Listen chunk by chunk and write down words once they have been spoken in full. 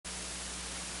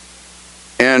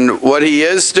and what he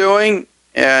is doing,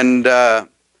 and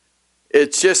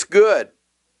it's just good.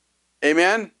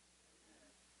 Amen?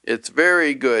 It's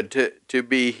very good to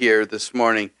be here this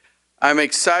morning. I'm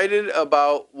excited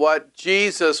about what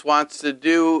Jesus wants to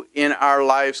do in our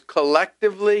lives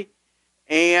collectively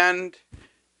and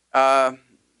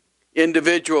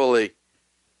individually.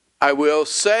 I will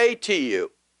say to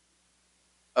you,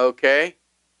 okay,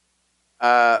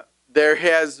 there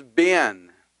has been,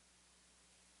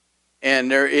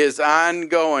 and there is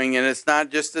ongoing, and it's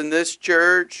not just in this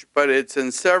church, but it's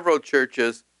in several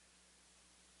churches,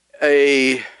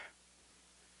 a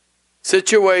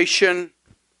situation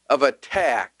of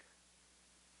attack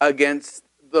against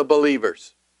the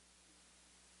believers.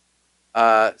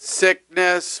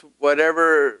 Sickness,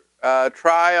 whatever,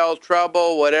 trial,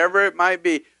 trouble, whatever it might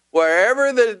be.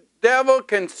 Wherever the devil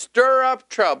can stir up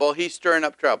trouble, he's stirring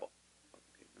up trouble.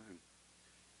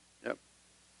 Yep.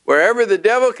 Wherever the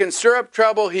devil can stir up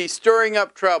trouble, he's stirring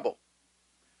up trouble.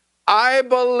 I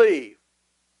believe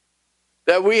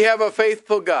that we have a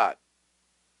faithful God.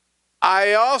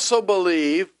 I also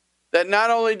believe that not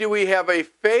only do we have a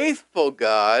faithful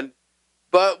God,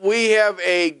 but we have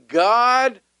a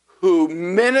God who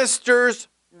ministers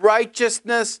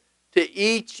righteousness to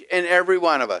each and every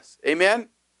one of us. Amen?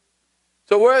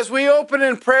 So as we open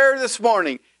in prayer this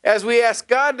morning, as we ask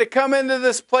God to come into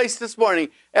this place this morning,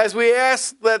 as we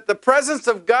ask that the presence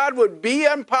of God would be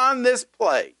upon this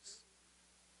place,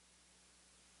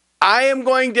 I am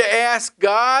going to ask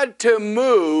God to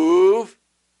move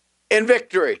in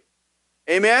victory.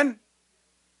 Amen?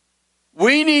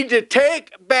 We need to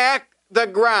take back the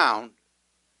ground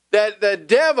that the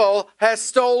devil has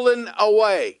stolen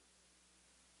away.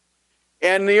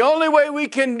 And the only way we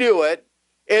can do it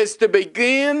is to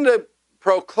begin to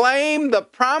proclaim the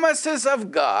promises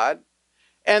of God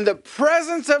and the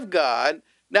presence of God,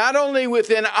 not only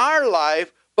within our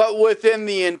life, but within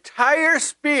the entire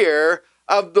sphere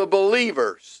of the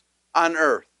believers on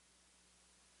earth.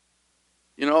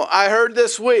 You know, I heard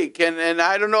this week, and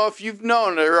I don't know if you've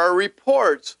known, there are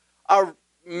reports of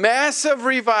massive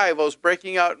revivals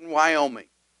breaking out in Wyoming.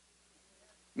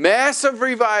 Massive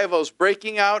revivals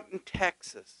breaking out in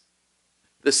Texas.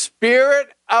 The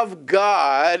Spirit of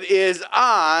God is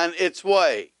on its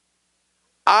way.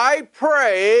 I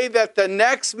pray that the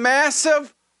next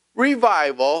massive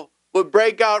revival would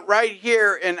break out right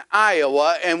here in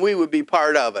Iowa, and we would be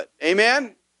part of it.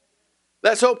 Amen?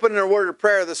 Let's open in a word of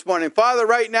prayer this morning. Father,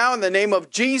 right now, in the name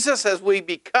of Jesus, as we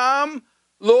become,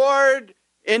 Lord,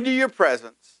 into your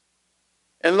presence.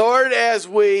 And Lord, as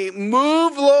we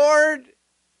move, Lord,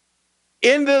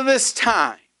 into this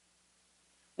time,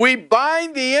 we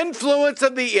bind the influence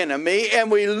of the enemy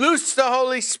and we loose the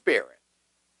Holy Spirit.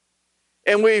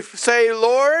 And we say,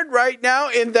 Lord, right now,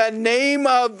 in the name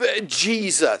of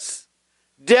Jesus,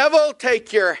 devil,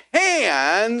 take your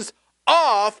hands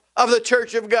off of the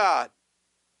church of God.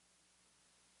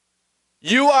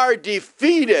 You are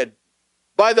defeated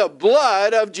by the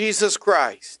blood of Jesus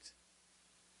Christ.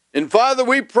 And Father,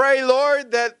 we pray,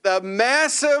 Lord, that the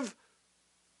massive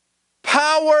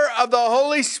power of the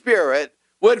Holy Spirit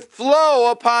would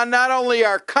flow upon not only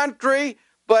our country,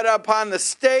 but upon the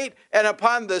state and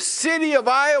upon the city of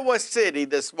Iowa City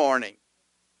this morning.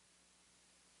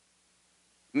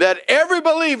 That every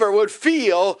believer would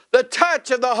feel the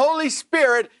touch of the Holy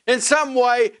Spirit in some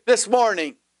way this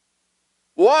morning.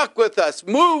 Walk with us,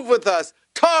 move with us,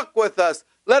 talk with us.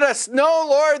 Let us know,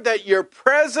 Lord, that your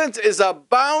presence is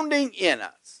abounding in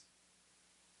us.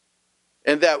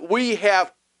 And that we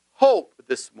have hope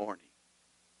this morning.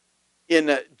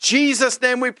 In Jesus'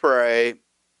 name we pray.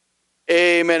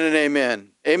 Amen and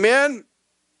amen. Amen.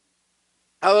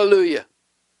 Hallelujah.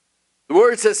 The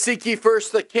word says, seek ye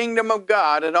first the kingdom of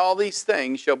God, and all these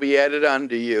things shall be added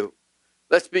unto you.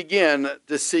 Let's begin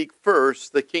to seek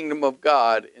first the kingdom of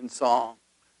God in song.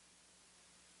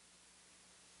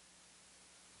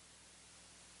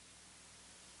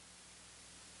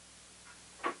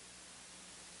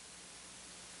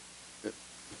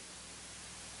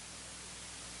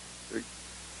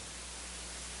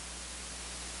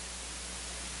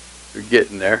 We're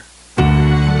getting there.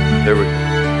 There we go.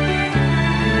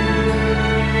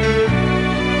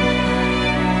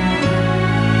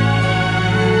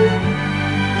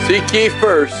 Seek ye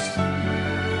first.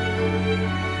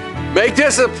 Make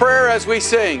this a prayer as we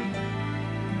sing.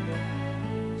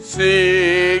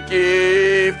 Seek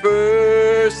ye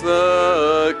first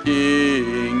the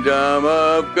kingdom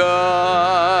of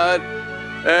God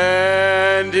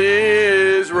and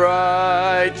his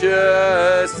righteousness.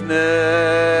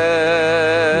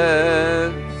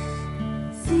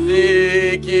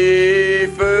 Seek ye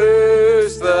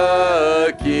first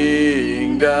the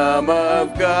kingdom kingdom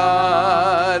of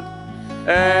God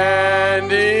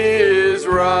and His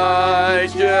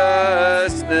righteousness,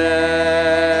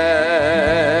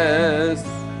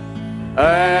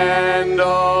 and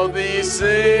all these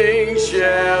things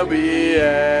shall be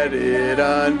added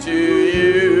unto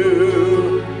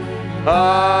you.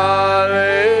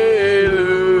 Hallelujah,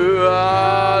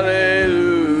 hallelujah.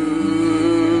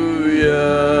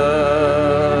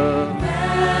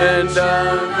 And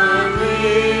I'm to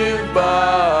live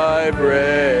by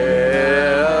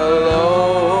bread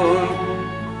alone,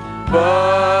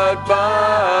 but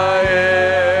by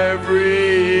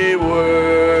every word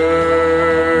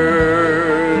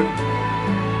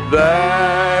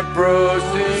that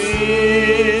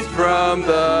proceeds from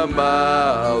the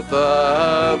mouth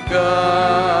of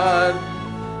God.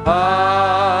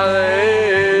 Hallelujah,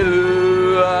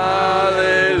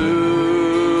 hallelujah.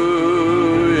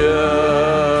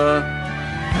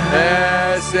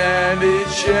 Ask and it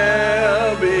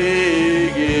shall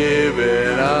be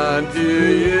given unto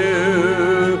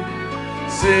you.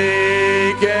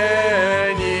 Seek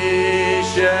and ye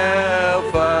shall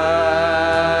find.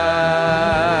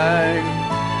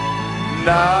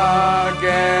 Knock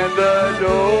and the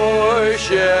door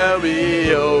shall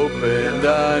be opened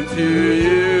unto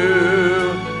you.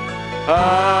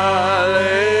 Hallelujah,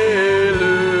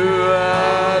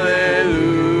 hallelujah.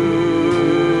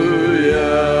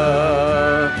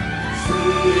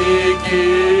 Seek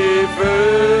ye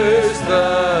first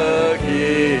the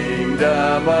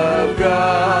kingdom of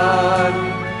God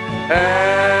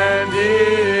and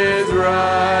His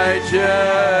righteousness,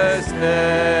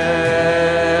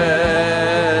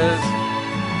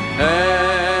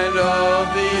 and all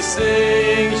these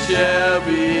things shall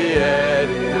be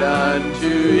added unto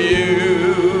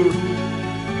you.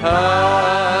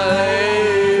 Hallelujah,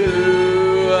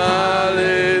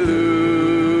 hallelujah.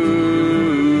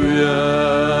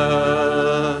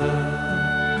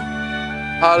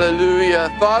 Hallelujah.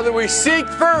 Father, we seek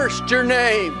first your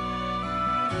name.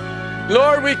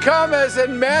 Lord, we come as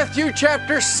in Matthew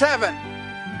chapter 7,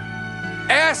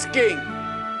 asking,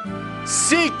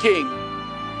 seeking,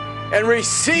 and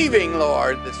receiving,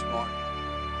 Lord, this morning.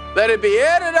 Let it be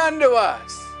added unto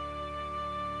us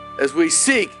as we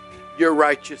seek your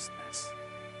righteousness.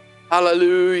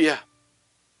 Hallelujah.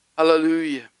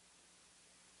 Hallelujah.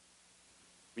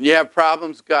 When you have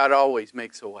problems, God always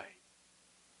makes a way.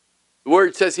 The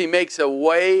Word says He makes a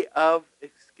way of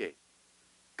escape.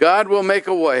 God will make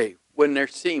a way when there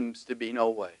seems to be no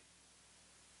way.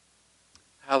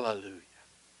 Hallelujah.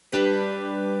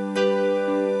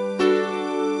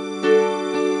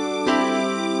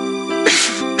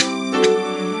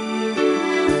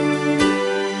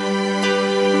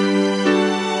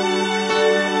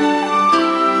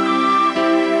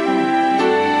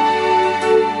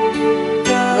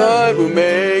 God will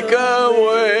make a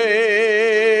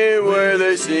way where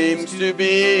there seems to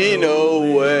be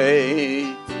no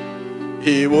way.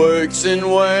 He works in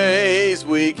ways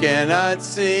we cannot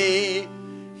see.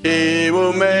 He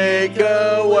will make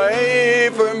a way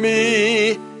for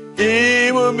me.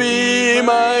 He will be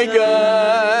my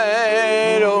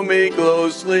guide. Hold me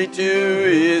closely to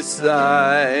His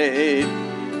side.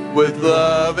 With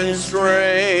love and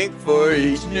strength for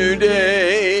each new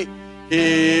day,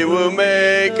 He will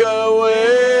make a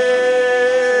way.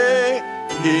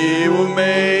 He will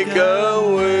make a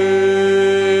way.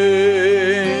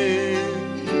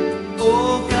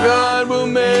 Oh, God will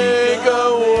make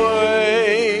a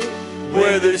way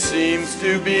where there seems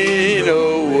to be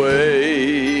no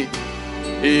way.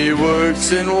 He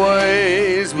works in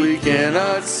ways we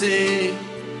cannot see.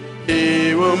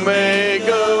 He will make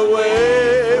a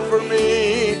way for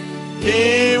me.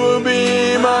 He will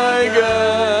be my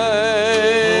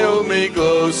guide. Hold me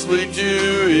closely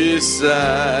to His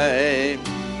side.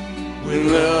 With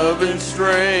love and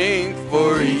strength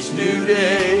for each new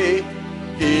day,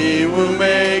 He will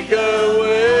make a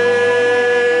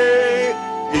way.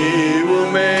 He will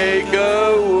make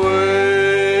a way.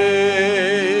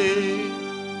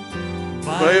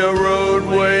 By a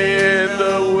roadway in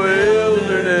the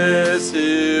wilderness,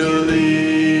 He'll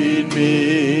lead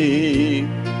me.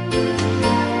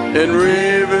 And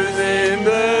rivers in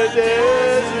the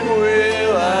desert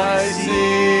will I see.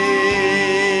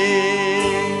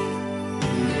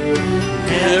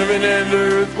 Heaven and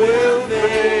earth will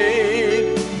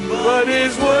fade, but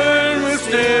His word will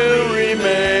still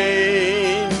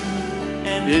remain.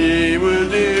 And He will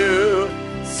do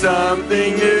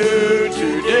something new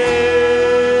today.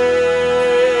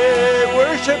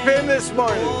 Worship Him this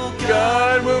morning.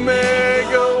 God will make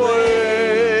a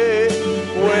way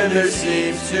when there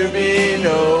seems to be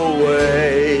no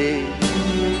way.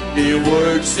 He He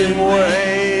works in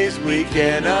ways we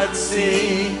cannot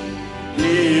see.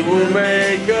 He will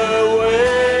make a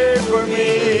way for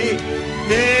me.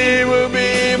 He will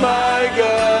be my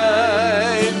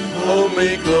guide. Hold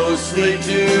me closely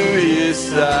to His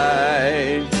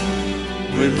side.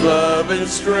 With love and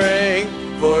strength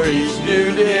for each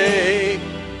new day,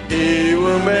 He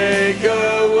will make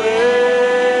a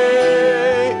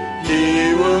way.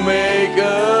 He will make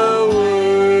a way.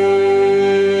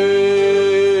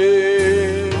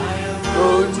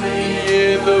 Roads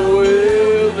me in the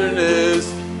wilderness,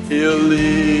 He'll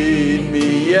lead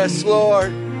me, yes,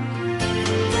 Lord.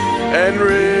 And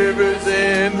rivers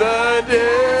in the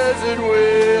desert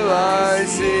will I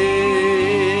see.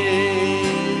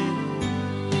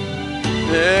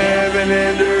 Heaven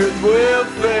and earth will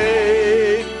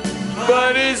fade,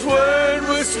 but His word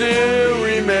will still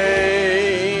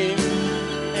remain.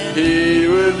 He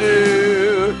will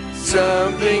do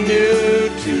something new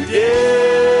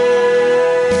today.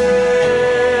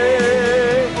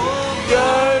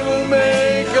 God will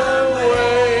make a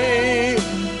way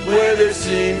where there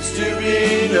seems to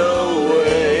be no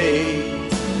way.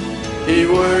 He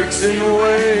works in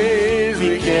ways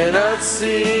we cannot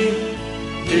see.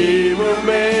 He will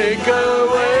make a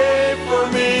way for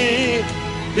me.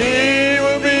 He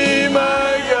will be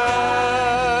my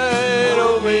guide.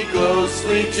 Hold me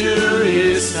closely to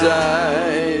His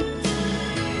side.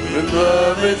 With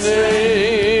love and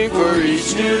strength for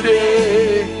each new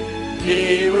day,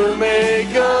 He will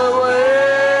make a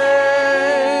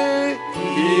way.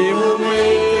 He will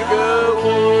make a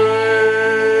way.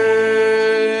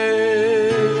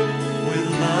 With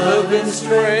love and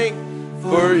strength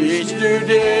for each new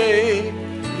day,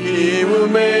 He will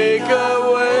make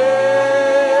a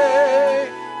way.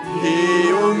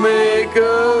 He will make a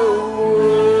way.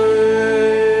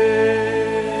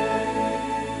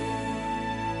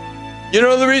 You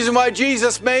know the reason why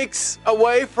Jesus makes a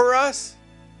way for us?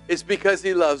 It's because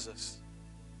He loves us.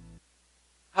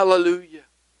 Hallelujah.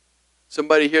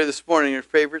 Somebody here this morning, your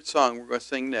favorite song we're going to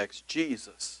sing next.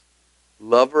 Jesus,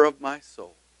 lover of my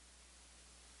soul.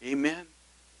 Amen.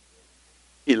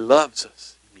 He loves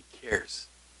us and He cares.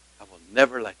 I will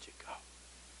never let you go.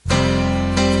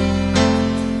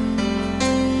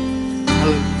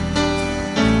 Hallelujah.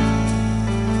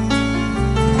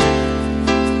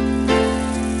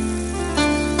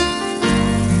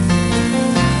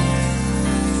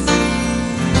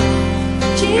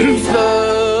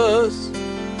 Jesus,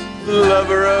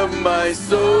 lover of my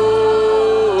soul.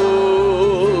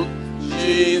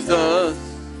 Jesus,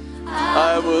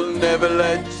 I will never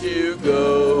let you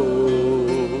go.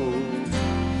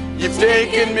 You've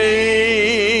taken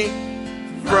me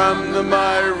from the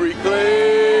miry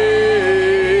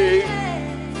clay,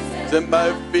 set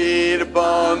my feet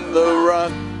upon the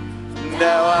rock.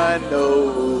 Now I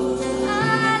know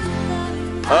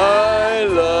I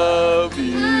love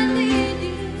you.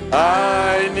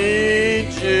 I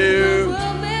need you.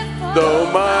 Though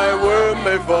my world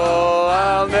may fall,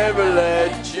 I'll never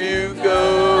let you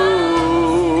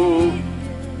go.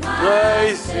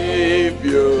 My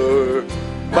Savior,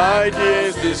 my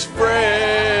dearest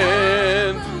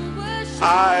friend,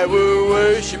 I will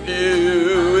worship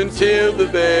you until the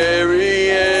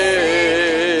very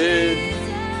end.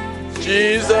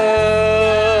 Jesus,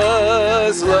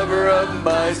 lover of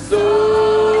my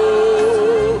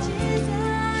soul.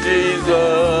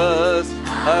 Jesus,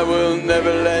 I will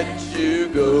never let you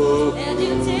go.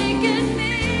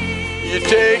 You've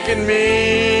taken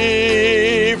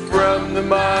me from the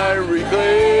miry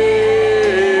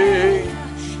clay,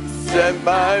 set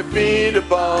my feet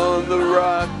upon the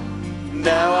rock.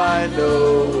 Now I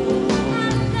know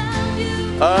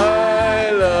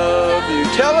I love you.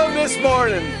 Tell Him this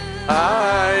morning,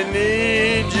 I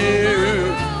need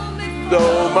you.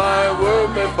 Though my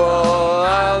world may fall,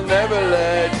 I'll never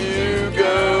let you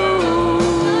go.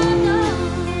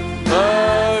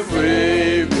 My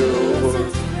Savior,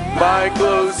 my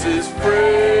closest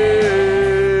friend,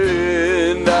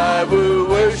 I will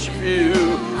worship you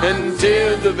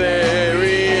until the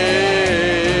very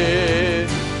end.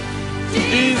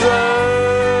 Jesus,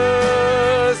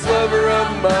 lover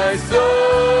of my soul.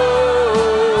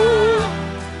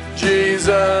 Jesus,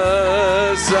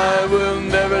 I will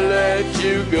never let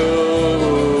you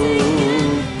go.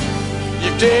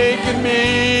 You've taken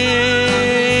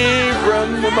me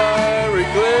from the miry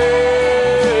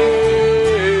clay,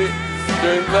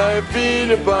 turned my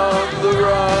feet upon the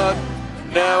rock.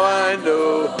 Now I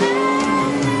know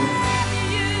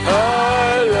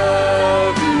I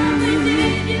love you.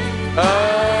 I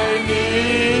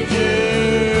need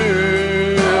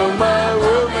you. My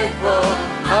world may fall,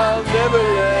 I'll never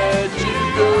let you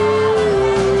go.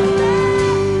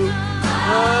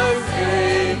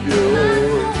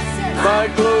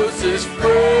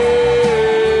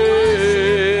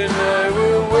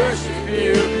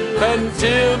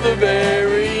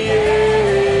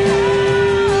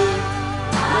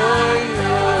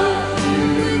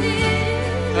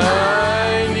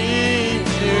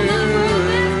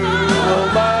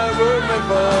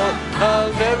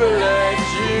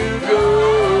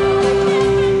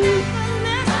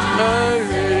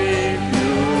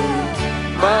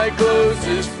 my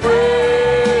closest friend.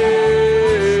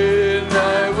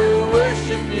 I will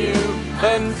worship you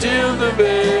until the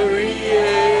very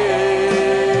end.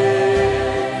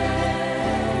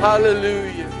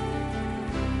 Hallelujah.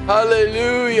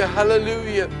 Hallelujah.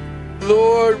 Hallelujah.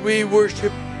 Lord, we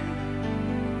worship.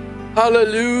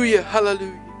 Hallelujah.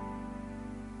 Hallelujah.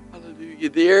 Hallelujah.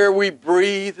 The air we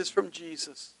breathe is from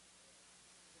Jesus.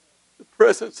 The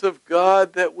presence of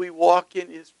God that we walk in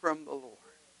is from the Lord.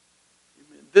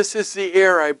 Amen. This is the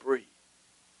air I breathe.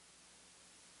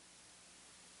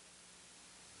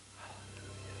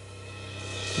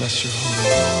 Bless your holy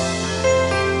name.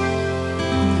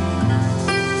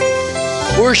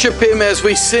 Worship Him as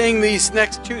we sing these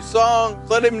next two songs.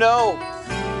 Let Him know.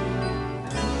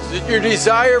 Is it your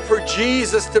desire for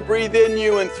Jesus to breathe in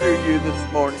you and through you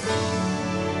this morning?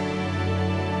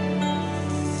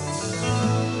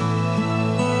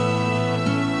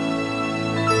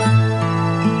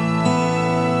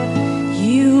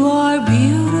 You are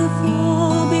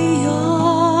beautiful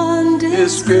beyond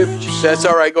Description. That's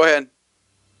all right. Go ahead.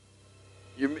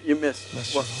 You missed.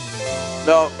 Bless your holy name.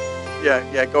 No.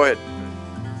 Yeah. Go ahead.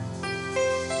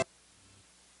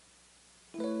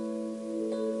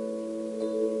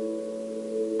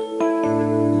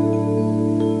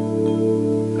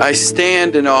 I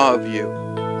stand in awe of you.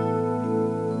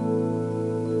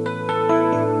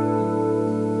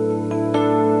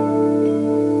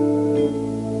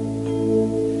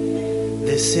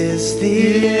 This is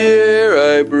the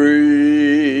air I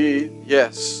breathe.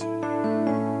 Yes.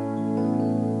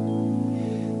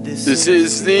 This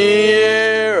is the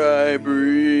air I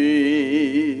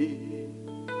breathe.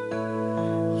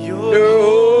 Your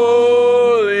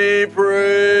holy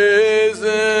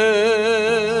presence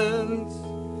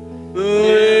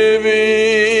living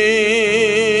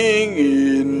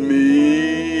in me.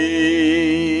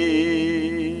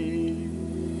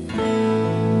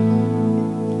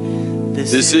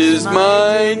 This is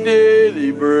my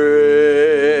daily bread.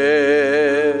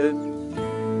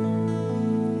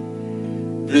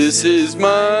 This is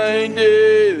my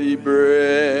daily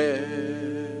bread.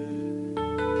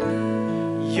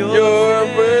 Your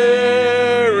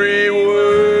very word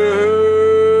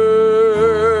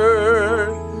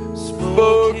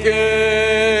spoken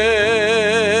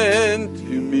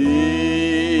to me.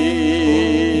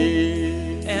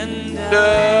 And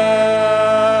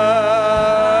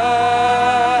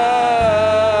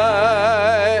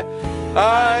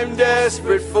I'm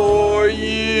desperate for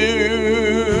you.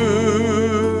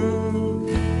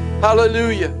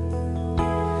 Hallelujah.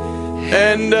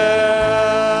 And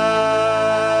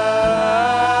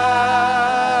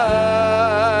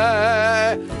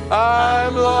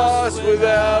I'm lost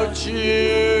without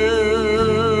you.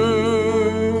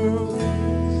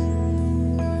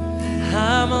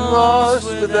 I'm lost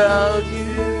without you.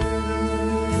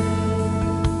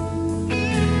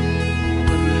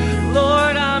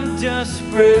 Lord, I'm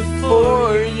desperate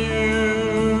For you.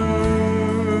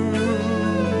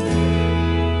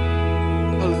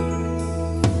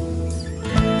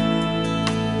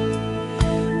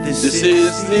 This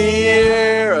is the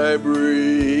air I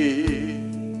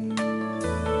breathe.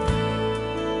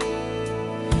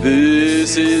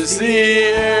 This is the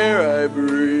air I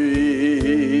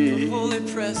breathe. Your holy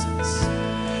presence.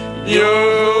 Your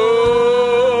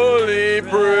holy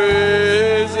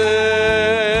presence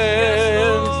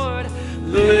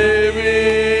living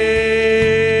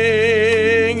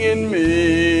in me.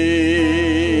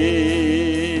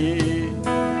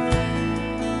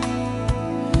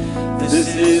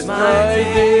 This is my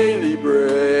daily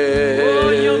bread. Oh,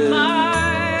 you're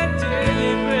my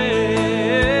daily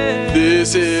bread.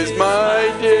 This is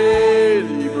my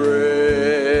daily bread.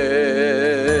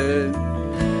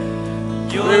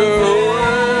 Your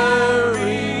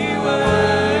very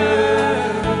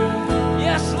word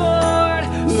yes, Lord,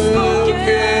 spoken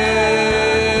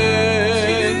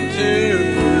to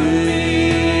me.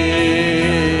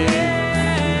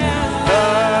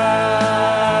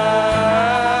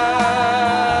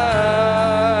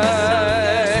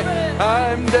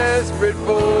 I'm desperate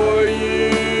for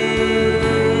you.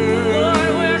 Lord,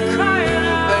 we're crying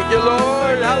out. Thank you,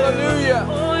 Lord. Hallelujah.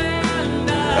 Oh, and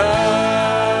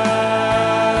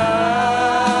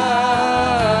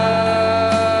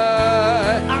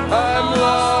I'm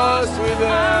lost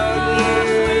without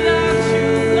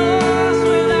you. lost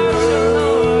without you,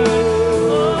 Lord.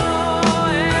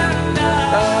 Oh, and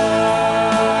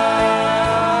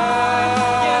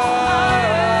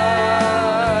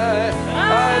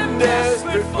I'm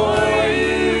desperate for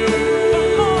you.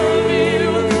 more of you.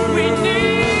 We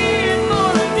need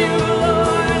more of you,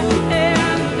 Lord.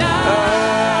 And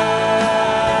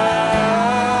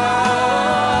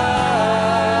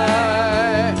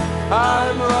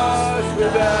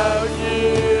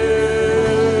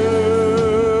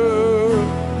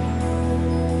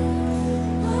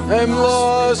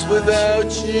lost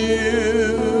without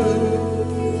you.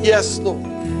 Yes, Lord.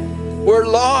 We're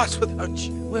lost without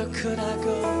you. Where could I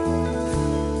go?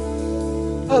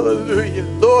 Hallelujah.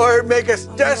 Lord, make us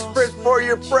desperate for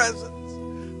your presence.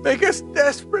 Make us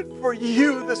desperate for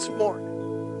you this morning.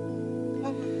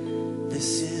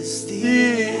 This is The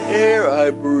the air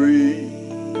I breathe.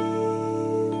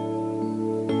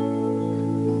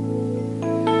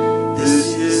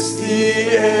 This is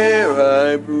the air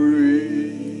I breathe.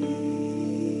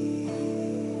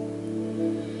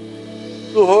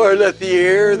 Lord, let the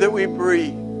air that we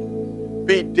breathe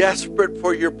be desperate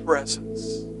for your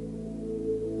presence.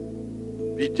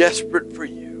 Be desperate for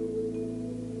you.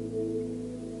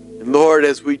 And Lord,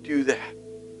 as we do that,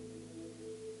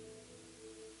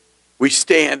 we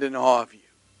stand in awe of you.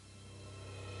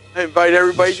 I invite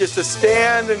everybody just to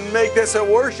stand and make this a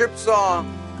worship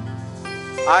song.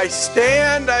 I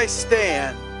stand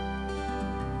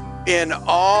in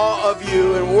awe of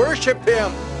you, and worship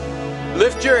him.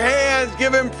 Lift your hands,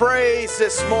 give him praise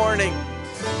this morning,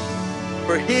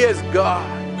 for he is God.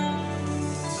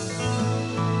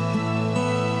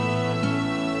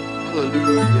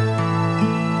 Hallelujah.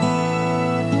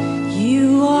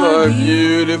 You Are are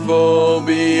beautiful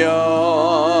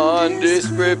beyond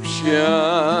description,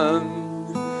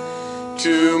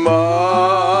 too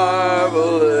marvelous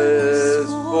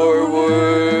for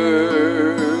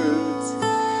words,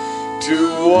 too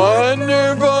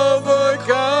wonderful for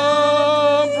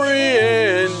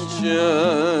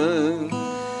comprehension,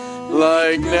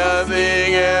 like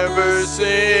nothing ever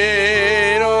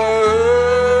seen or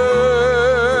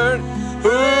heard. Who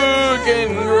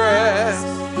can grasp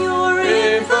your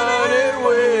infinite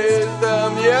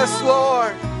wisdom? Yes,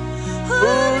 Lord.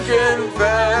 Who can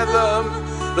fathom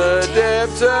the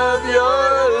depths of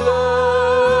your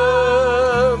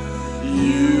love?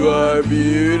 You are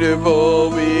beautiful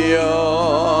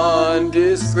beyond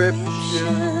description,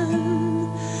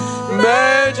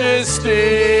 majesty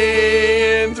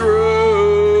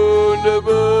enthroned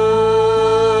above.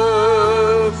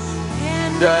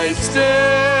 And I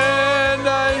stand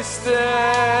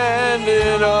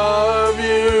in awe of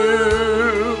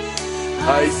you.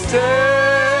 I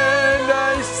stand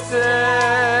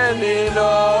in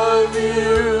awe of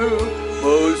you,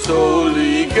 most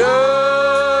holy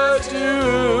God, to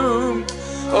whom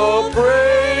all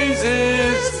praise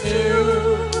is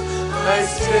due. I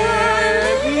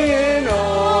stand in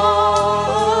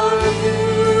awe of you.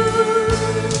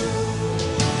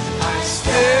 I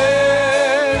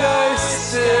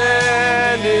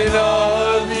stand in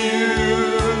awe of you.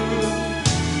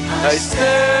 I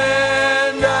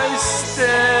stand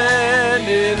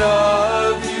in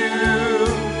awe of you,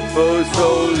 most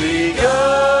holy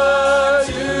God,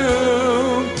 to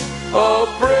whom all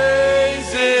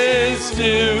praise is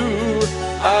due.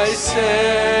 I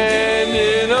stand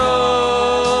in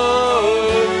awe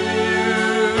of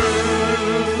you.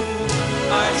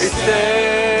 I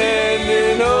stand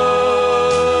in awe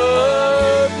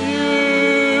of you.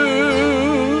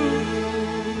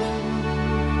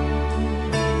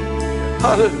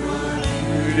 Hallelujah.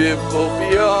 Beautiful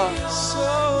beyond.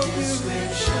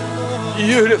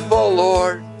 Beautiful,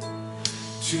 Lord.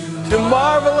 Too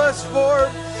marvelous for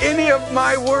any of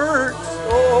my words.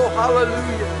 Oh,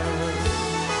 hallelujah.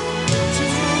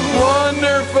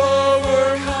 Wonderful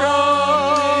for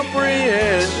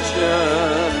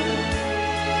comprehension,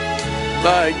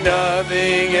 like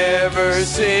nothing ever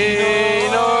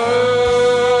seen or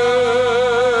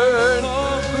heard.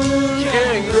 Who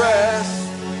can grasp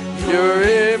your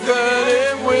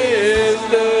infinite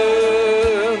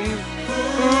wisdom?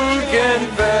 Who can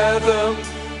fathom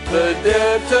the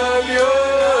depth of your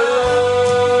love?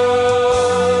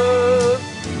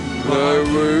 You are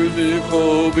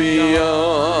worthful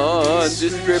beyond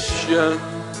description,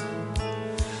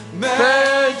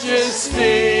 majesty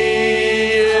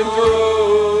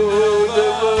enthroned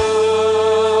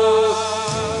above.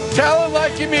 Tell him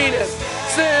like you mean it.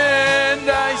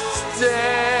 I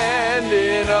stand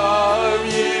in awe of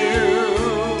you.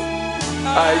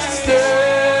 I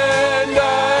stand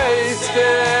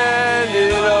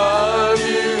in awe of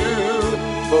you,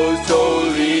 most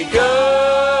holy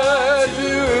God, to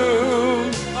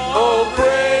whom all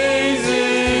praise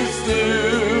is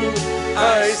due.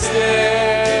 I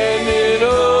stand in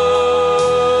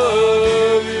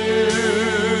awe of you.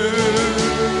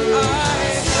 I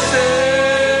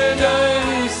stand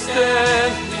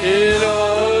in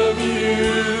awe of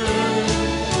you.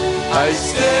 I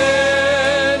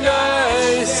stand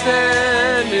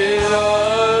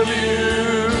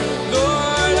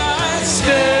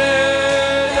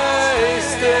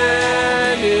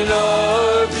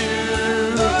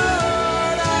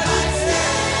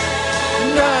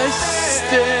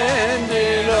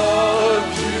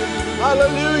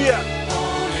Hallelujah.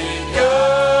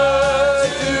 God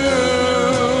to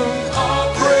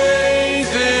all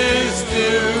praises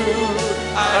due.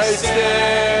 I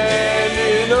stand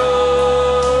in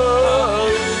awe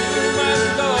of you, my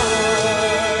Lord.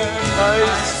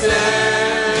 I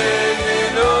stand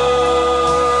in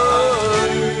awe of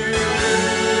you.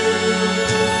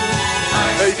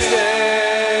 I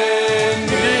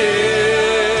stand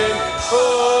in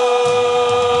awe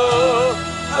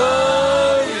of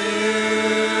you.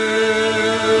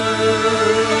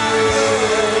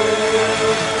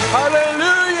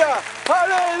 Hallelujah!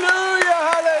 Hallelujah!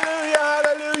 Hallelujah!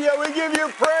 Hallelujah! We give you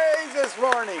praise this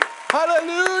morning.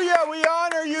 Hallelujah! We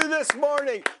honor you this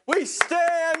morning. We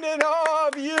stand in awe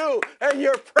of you and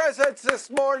your presence this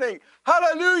morning.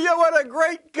 Hallelujah! What a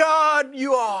great God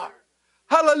you are.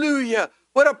 Hallelujah!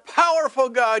 What a powerful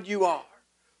God you are.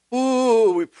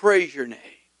 Ooh, we praise your name.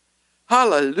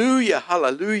 Hallelujah!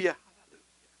 Hallelujah!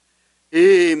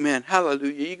 Hallelujah! Amen.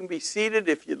 Hallelujah. You can be seated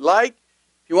if you'd like.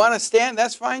 If you want to stand,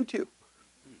 that's fine too.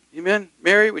 Amen.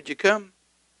 Mary, would you come?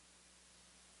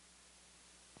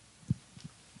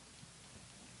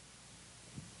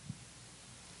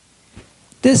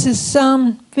 This is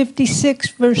Psalm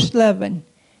 56, verse 11.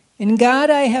 In God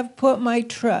I have put my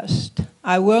trust.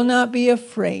 I will not be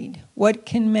afraid. What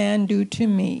can man do to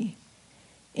me?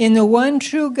 In the one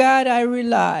true God I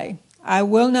rely. I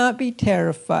will not be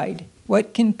terrified.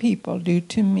 What can people do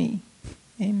to me?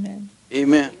 Amen.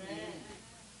 Amen.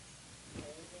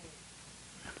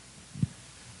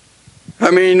 I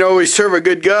mean, you know, we serve a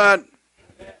good God,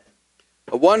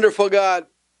 a wonderful God,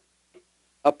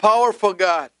 a powerful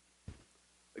God,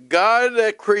 a God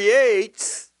that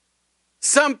creates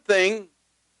something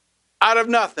out of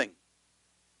nothing.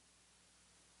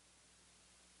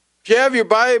 If you have your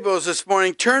Bibles this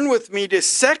morning, turn with me to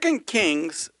 2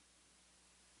 Kings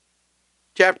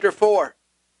chapter 4.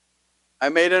 I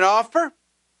made an offer.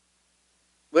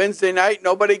 Wednesday night,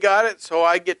 nobody got it, so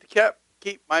I get to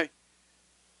keep my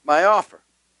offer,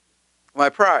 my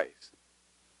prize.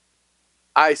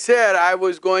 I said I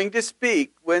was going to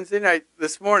speak Wednesday night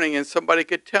this morning, and somebody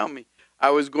could tell me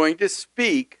I was going to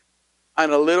speak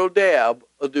on a little dab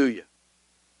will do you.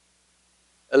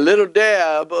 A little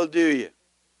dab will do you.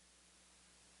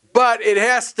 But it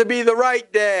has to be the right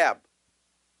dab.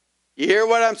 You hear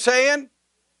what I'm saying?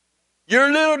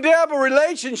 Your little dab of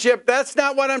relationship, that's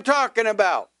not what I'm talking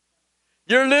about.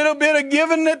 Your little bit of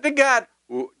giving it to God,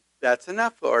 ooh, that's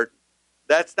enough, Lord.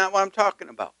 That's not what I'm talking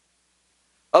about.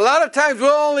 A lot of times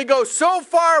we'll only go so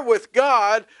far with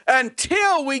God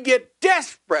until we get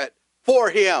desperate for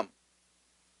Him.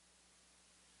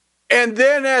 And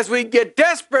then as we get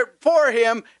desperate for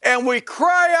Him and we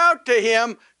cry out to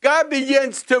Him, God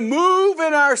begins to move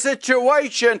in our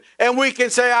situation and we can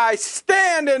say, I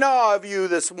stand in awe of you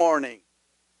this morning.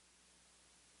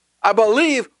 I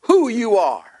believe who you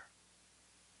are.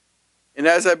 And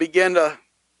as I began to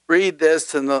read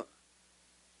this, and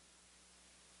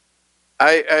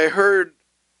I heard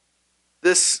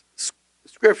this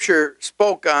scripture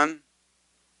spoke on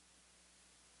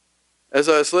as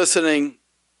I was listening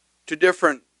to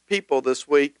different people this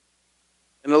week.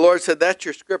 And the Lord said, that's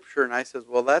your scripture. And I said,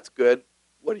 well, that's good.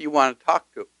 What do you want to talk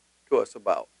to us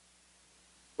about?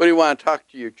 What do you want to talk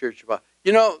to your church about?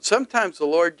 You know, sometimes the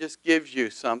Lord just gives you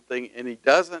something and He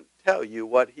doesn't tell you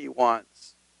what He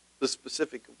wants, the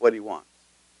specific of what He wants,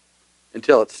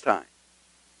 until it's time.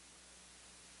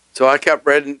 So I kept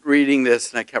reading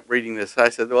this and I kept reading this. I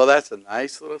said, well, that's a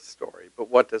nice little story, but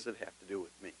what does it have to do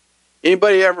with me?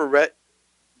 Anybody ever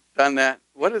done that?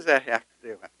 What does that have to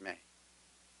do with me?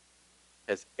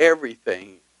 It has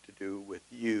everything to do with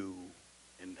you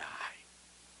and I.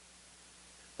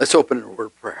 Let's open in a word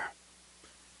of prayer.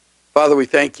 Father, we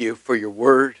thank you for your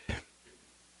word.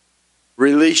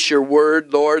 Release your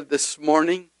word, Lord, this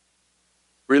morning.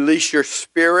 Release your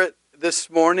spirit this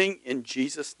morning in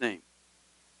Jesus' name.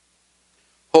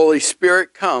 Holy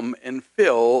Spirit, come and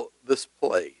fill this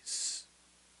place.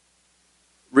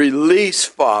 Release,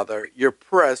 Father, your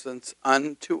presence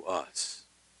unto us,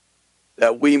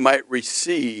 that we might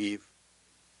receive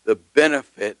the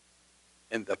benefit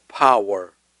and the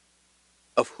power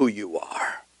of who you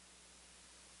are.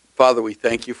 Father, we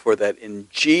thank you for that. In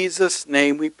Jesus'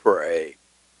 name we pray.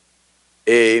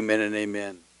 Amen and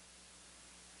amen.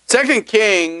 2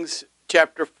 Kings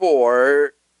chapter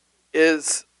 4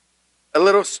 is a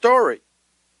little story.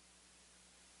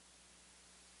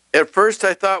 At first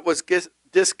I thought was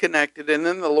disconnected, and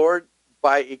then the Lord,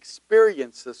 by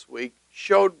experience this week,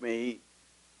 showed me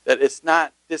that it's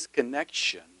not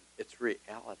disconnection, it's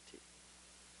reality.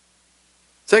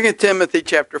 2 Timothy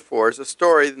chapter 4 is a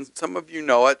story, and some of you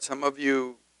know it, some of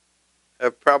you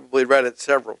have probably read it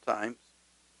several times.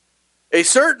 A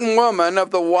certain woman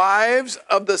of the wives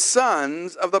of the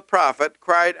sons of the prophet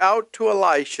cried out to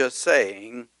Elisha,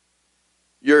 saying,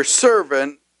 "Your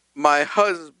servant, my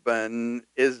husband,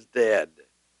 is dead.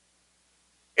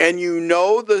 And you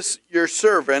know this, your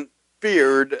servant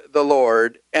feared the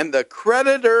Lord, and the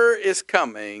creditor is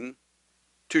coming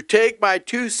to take my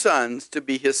 2 sons to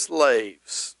be his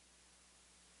slaves."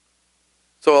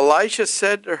 So Elisha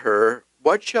said to her,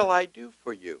 "What shall I do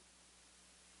for you?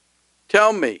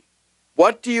 Tell me,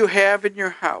 what do you have in your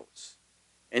house?"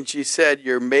 And she said,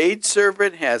 "Your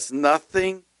maidservant has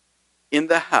nothing in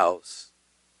the house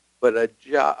but a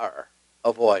jar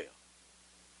of oil,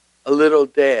 a little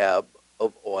dab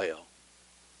of oil."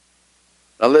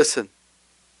 Now listen.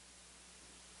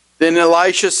 Then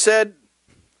Elisha said,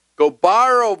 "Go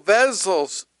borrow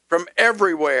vessels from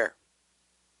everywhere,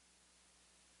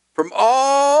 from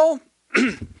all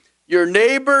your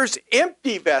neighbors'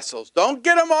 empty vessels." Don't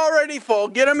get them already full,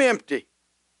 get them empty.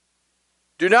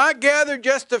 Do not gather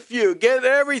just a few, get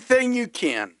everything you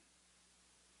can.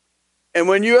 And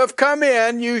when you have come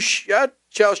in, you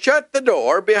shall shut the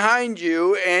door behind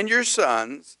you and your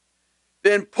sons,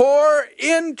 then pour it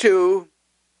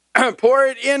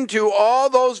into all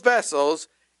those vessels,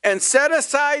 and set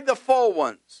aside the full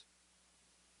ones.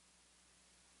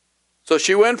 So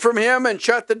she went from him and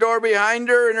shut the door behind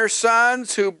her and her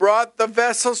sons, who brought the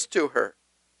vessels to her.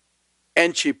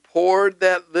 And she poured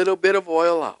that little bit of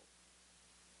oil out.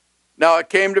 Now it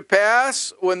came to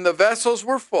pass, when the vessels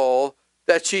were full,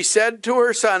 that she said to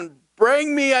her son,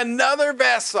 "Bring me another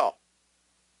vessel."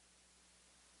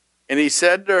 And he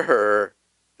said to her,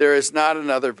 "There is not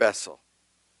another vessel."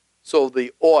 So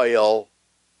the oil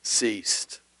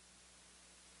ceased.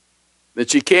 Then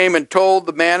she came and told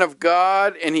the man of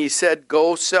God, and he said,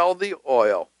 "Go sell the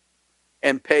oil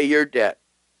and pay your debt,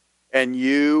 and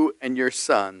you and your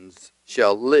sons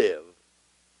shall live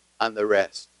on the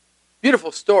rest."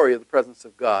 Beautiful story of the presence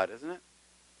of God, isn't it?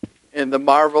 And the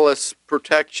marvelous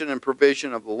protection and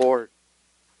provision of the Lord.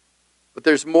 But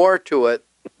there's more to it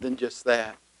than just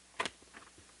that.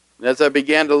 And as I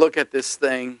began to look at this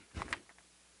thing,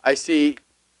 I see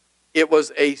it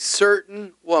was a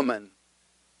certain woman,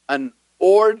 an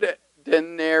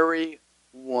ordinary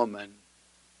woman.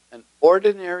 An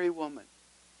ordinary woman.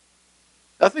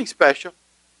 Nothing special,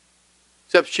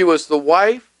 except she was the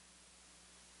wife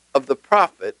of the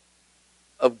prophet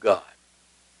of God.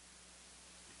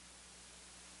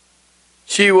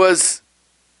 She was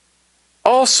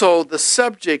also the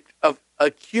subject of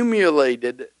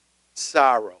accumulated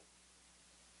sorrow.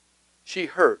 She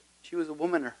hurt. She was a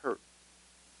woman of hurt.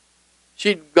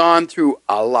 She'd gone through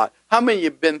a lot. How many of you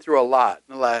have been through a lot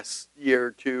in the last year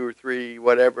or 2 or 3,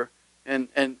 whatever? And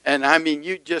I mean,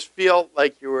 you just feel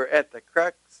like you were at the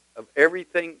crux of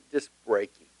everything just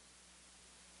breaking.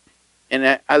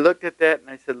 And I looked at that and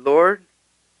I said, "Lord,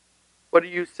 what are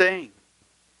you saying?"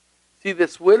 See,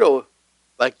 this widow,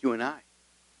 like you and I,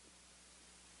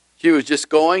 she was just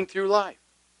going through life.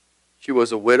 She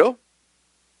was a widow.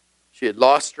 She had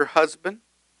lost her husband.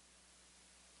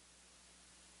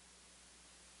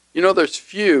 You know, there's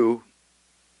few,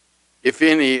 if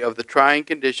any, of the trying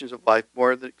conditions of life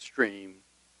more than extreme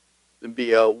than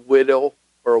be a widow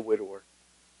or a widower,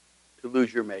 to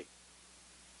lose your mate.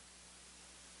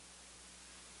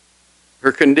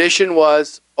 Her condition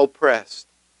was oppressed.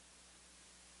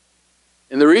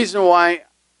 And the reason why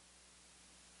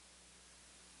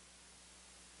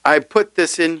I put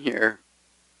this in here,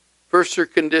 first her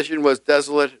condition was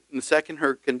desolate, and second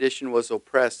her condition was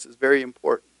oppressed, is very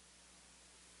important.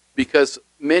 Because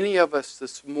many of us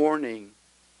this morning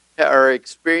are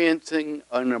experiencing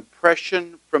an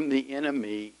oppression from the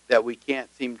enemy that we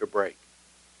can't seem to break.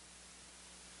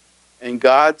 And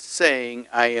God's saying,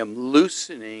 "I am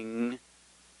loosening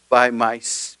by my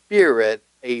Spirit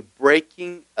a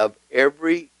breaking of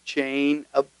every chain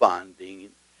of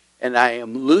bonding, and I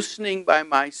am loosening by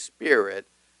my Spirit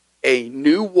a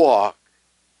new walk,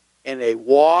 and a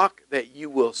walk that you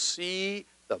will see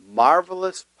the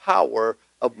marvelous power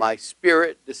of my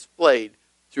Spirit displayed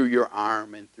through your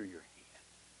arm and through your hand."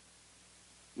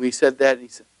 We said that, and he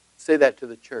said, "Say that to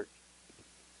the church."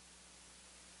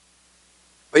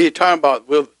 What are you talking about?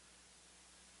 Well,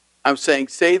 I'm saying,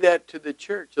 say that to the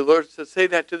church. The Lord says, say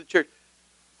that to the church.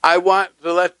 I want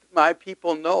to let my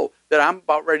people know that I'm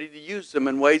about ready to use them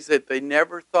in ways that they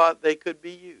never thought they could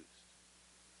be used.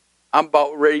 I'm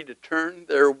about ready to turn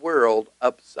their world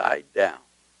upside down.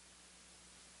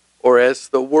 Or as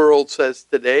the world says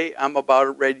today, I'm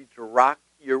about ready to rock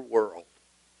your world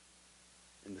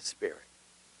in the Spirit.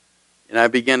 And I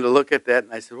began to look at that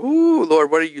and I said, "Ooh,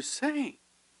 Lord, what are you saying?"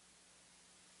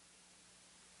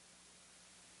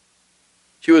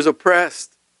 She was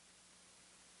oppressed.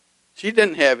 She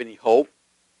didn't have any hope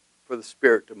for the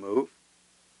Spirit to move.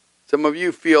 Some of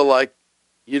you feel like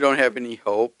you don't have any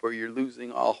hope, or you're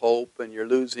losing all hope, and you're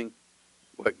losing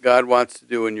what God wants to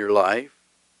do in your life.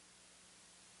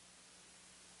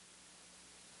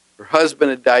 Her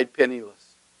husband had died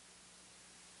penniless,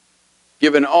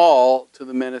 given all to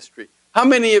the ministry. How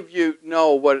many of you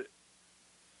know what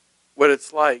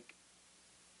it's like?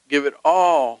 Give it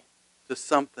all to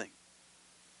something.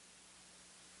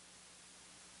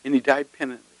 And he died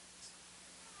penniless.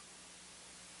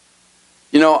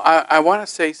 You know, I want to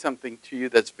say something to you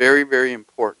that's very, very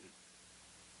important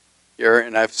here,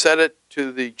 and I've said it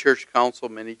to the church council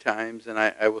many times, and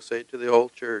I will say it to the whole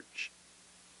church.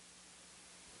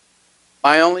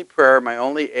 My only prayer, my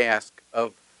only ask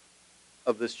of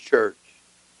this church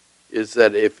is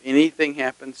that if anything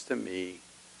happens to me,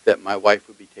 that my wife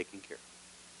would be taken care of.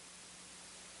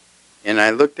 And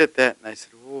I looked at that and I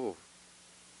said, oh.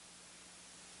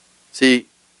 See,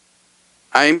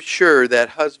 I'm sure that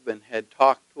husband had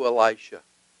talked to Elisha,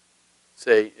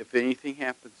 say, if anything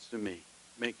happens to me,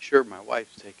 make sure my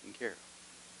wife's taken care of.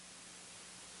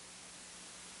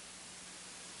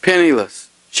 Penniless.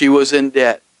 She was in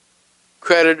debt.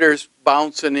 Creditors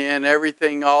bouncing in,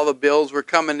 everything, all the bills were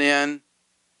coming in,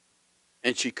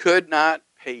 and she could not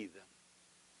pay them.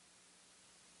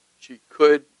 She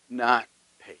could not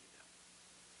pay them.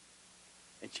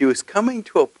 And she was coming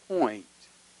to a point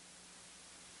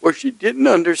where she didn't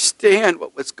understand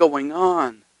what was going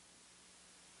on.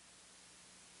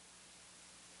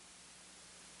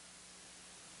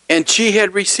 And she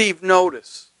had received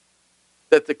notice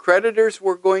that the creditors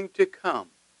were going to come,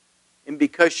 and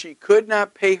because she could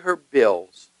not pay her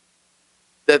bills,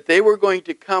 that they were going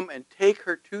to come and take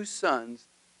her 2 sons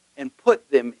and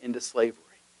put them into slavery.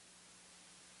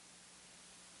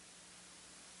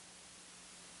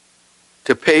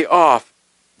 To pay off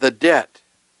the debt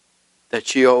that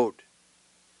she owed.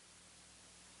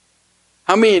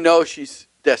 How many know she's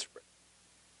desperate?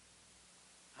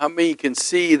 How many can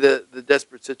see the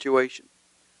desperate situation?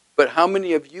 But how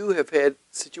many of you have had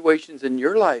situations in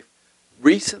your life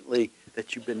recently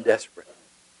that you've been desperate?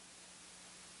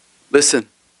 Listen.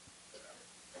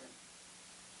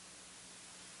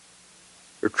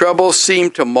 Her troubles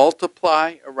seemed to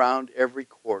multiply around every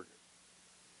corner.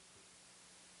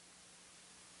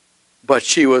 But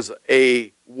she was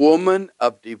a woman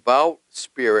of devout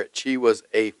spirit. She was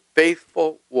a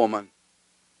faithful woman.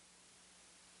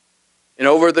 And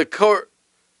over the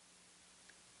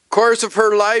course of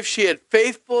her life, she had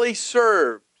faithfully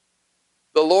served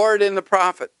the Lord and the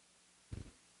prophet.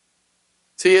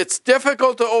 See, it's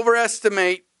difficult to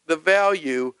overestimate the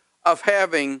value of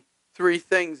having 3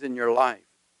 things in your life.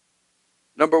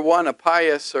 Number 1, a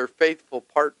pious or faithful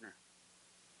partner.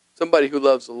 Somebody who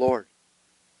loves the Lord.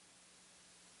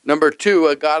 Number 2,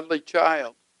 a godly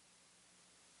child.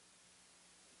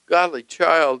 Godly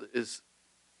child is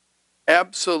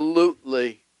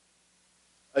absolutely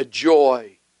a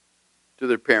joy to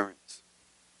their parents.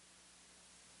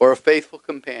 Or a faithful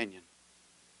companion.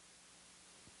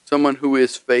 Someone who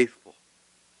is faithful.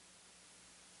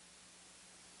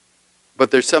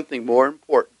 But there's something more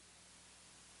important.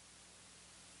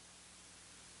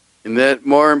 And that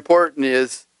more important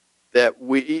is that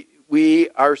we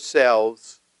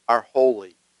ourselves are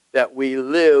holy. That we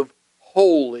live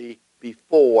holy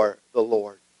before the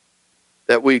Lord.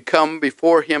 That we come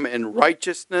before Him in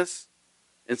righteousness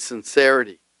and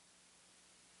sincerity.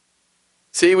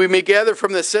 See, we may gather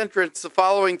from this entrance the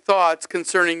following thoughts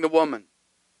concerning the woman.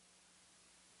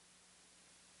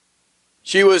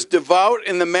 She was devout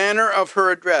in the manner of her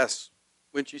address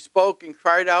when she spoke and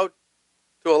cried out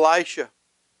to Elisha.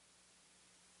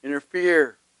 In her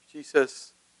fear, she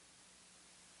says,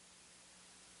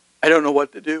 I don't know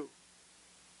what to do.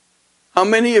 How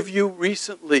many of you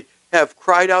recently have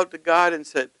cried out to God and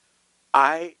said,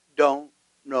 I don't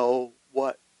know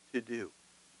what to do?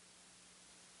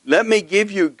 Let me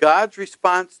give you God's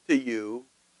response to you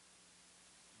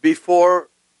before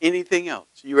anything else.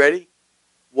 You ready?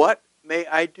 What may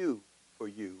I do for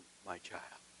you, my child?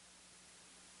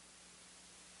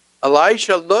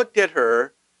 Elisha looked at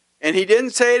her, and he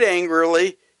didn't say it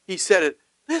angrily. He said it,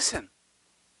 listen,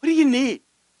 what do you need?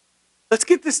 Let's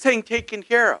get this thing taken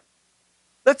care of.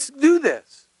 Let's do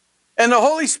this. And the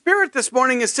Holy Spirit this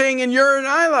morning is saying in your and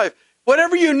I life,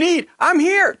 whatever you need, I'm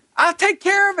here. I'll take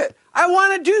care of it. I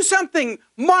want to do something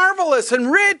marvelous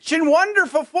and rich and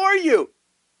wonderful for you.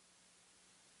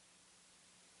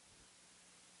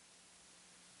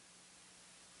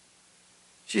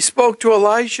 She spoke to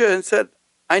Elisha and said,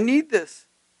 I need this.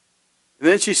 And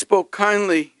then she spoke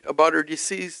kindly about her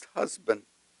deceased husband.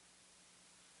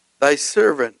 thy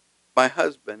servant, my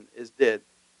husband, is dead.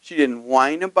 She didn't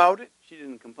whine about it. She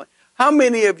didn't complain. How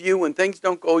many of you, when things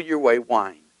don't go your way,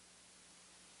 whine?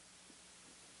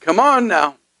 Come on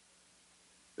now.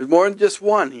 There's more than just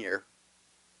one here.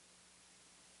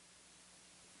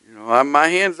 You know, my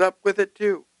hand's up with it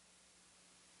too.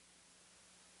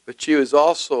 But she was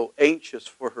also anxious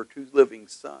for her two living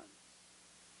sons.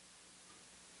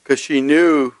 Because she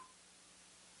knew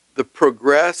the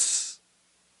progression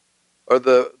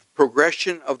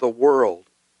of the world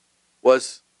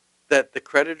was that the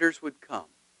creditors would come,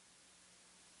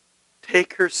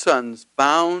 take her sons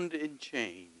bound in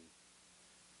chains,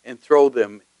 and throw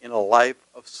them in a life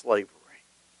of slavery.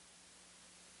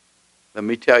 Let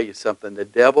me tell you something. The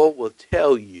devil will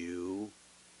tell you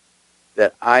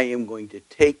that I am going to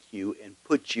take you and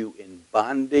put you in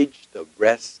bondage the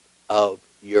rest of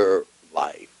your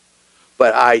life.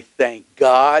 But I thank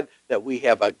God that we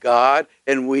have a God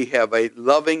and we have a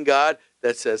loving God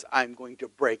that says, I'm going to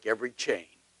break every chain.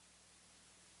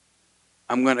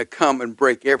 I'm going to come and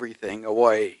break everything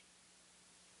away.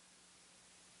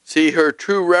 See, her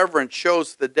true reverence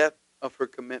shows the depth of her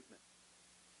commitment.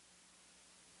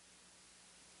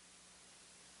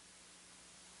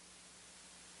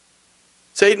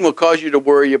 Satan will cause you to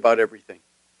worry about everything.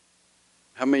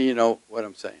 How many of you know what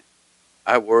I'm saying?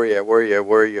 I worry.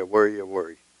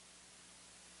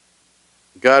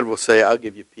 God will say, I'll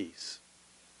give you peace.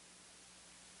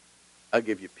 I'll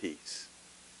give you peace.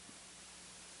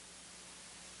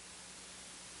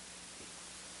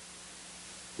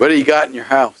 What do you got in your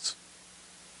house?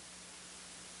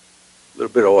 A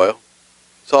little bit of oil.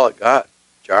 That's all I got.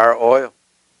 Jar of oil.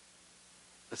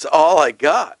 That's all I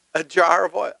got. A jar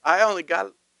of oil. I only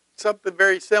got something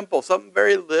very simple, something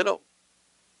very little.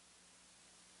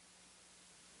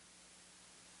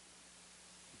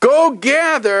 Go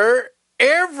gather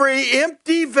every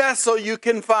empty vessel you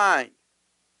can find.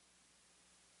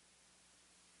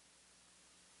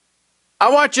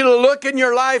 I want you to look in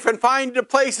your life and find the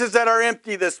places that are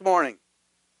empty this morning.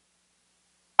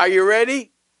 Are you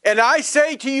ready? And I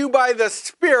say to you by the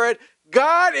Spirit,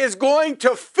 God is going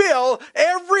to fill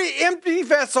every empty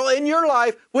vessel in your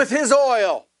life with His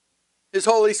oil, His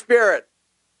Holy Spirit.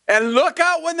 And look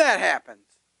out when that happens.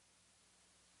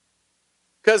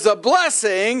 Because the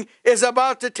blessing is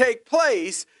about to take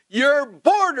place. Your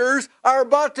borders are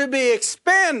about to be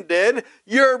expanded.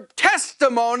 Your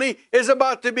testimony is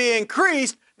about to be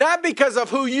increased, not because of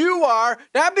who you are,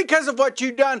 not because of what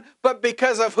you've done, but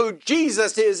because of who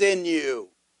Jesus is in you.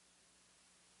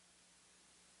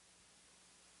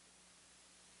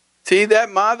 See,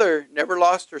 that mother never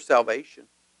lost her salvation.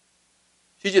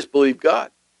 She just believed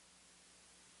God.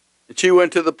 And she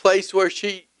went to the place where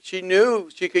she knew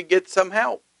she could get some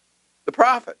help. The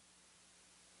prophet.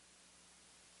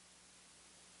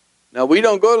 Now, we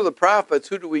don't go to the prophets.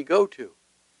 Who do we go to?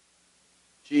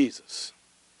 Jesus.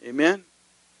 Amen?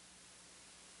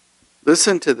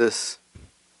 Listen to this.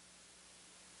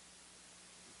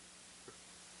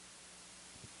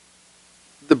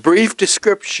 The brief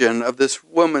description of this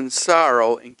woman's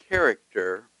sorrow and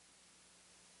character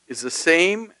is the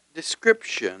same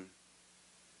description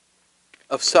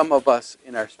of some of us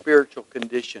in our spiritual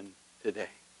condition today.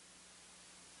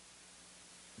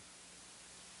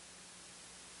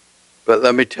 But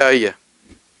let me tell you,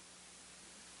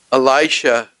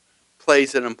 Elisha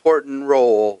plays an important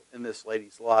role in this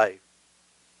lady's life,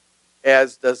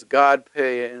 as does God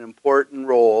play an important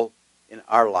role in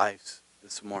our lives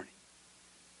this morning.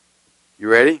 You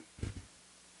ready?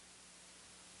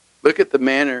 Look at the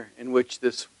manner in which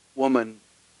this woman,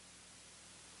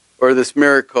 or this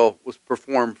miracle, was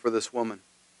performed for this woman.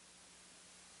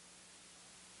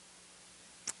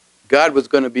 God was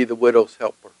going to be the widow's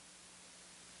helper.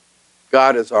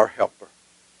 God is our helper.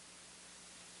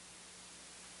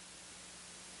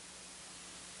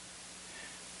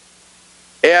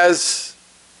 As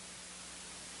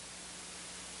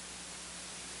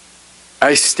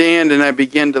I stand and I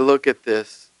begin to look at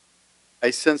this,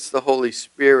 I sense the Holy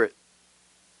Spirit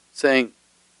saying,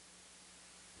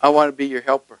 I want to be your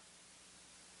helper.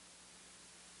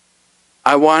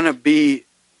 I want to be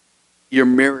your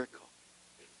miracle.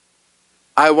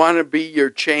 I want to be your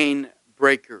chain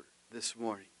breaker this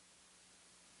morning.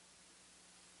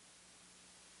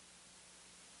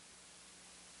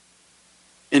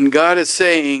 And God is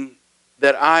saying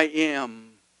that I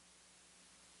am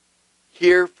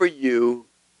here for you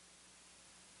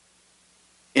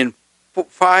in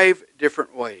 5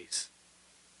 different ways.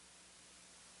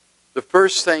 The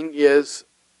first thing is,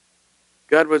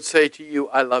 God would say to you,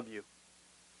 I love you.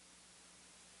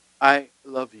 I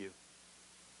love you.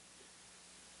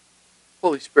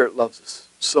 Holy Spirit loves us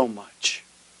so much.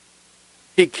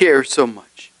 He cares so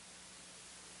much.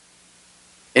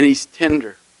 And he's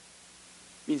tender.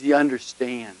 It means he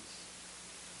understands.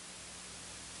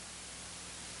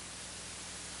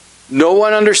 No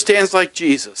one understands like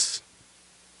Jesus.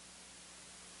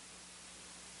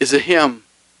 Is a hymn.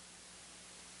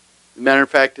 As a matter of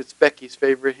fact, it's Becky's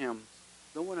favorite hymn.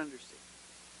 No one understands.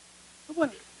 No one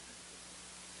understands.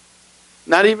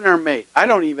 Not even our mate. I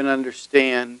don't even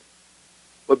understand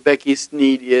what Becky's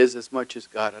need is as much as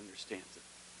God understands it.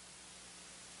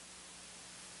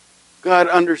 God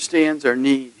understands our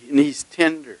need, and he's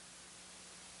tender.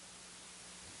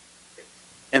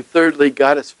 And thirdly,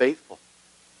 God is faithful.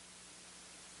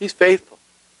 He's faithful.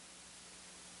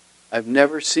 I've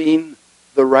never seen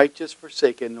the righteous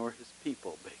forsaken, nor his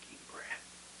people baking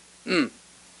bread.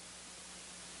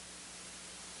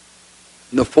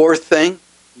 And the fourth thing,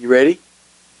 you ready?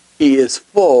 He is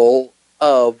full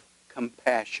of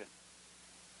compassion.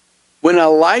 When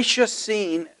Elisha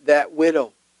seen that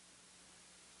widow,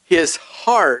 his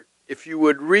heart, if you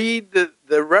would read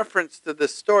the reference to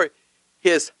this story,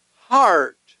 his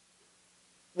heart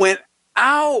went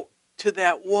out to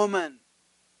that woman.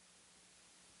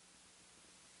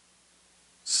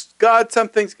 God,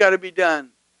 something's got to be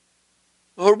done.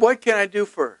 Lord, what can I do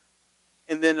for her?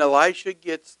 And then Elisha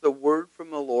gets the word from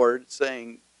the Lord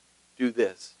saying, do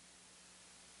this.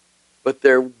 But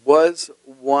there was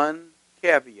one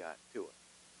caveat to it.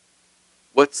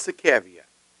 What's the caveat?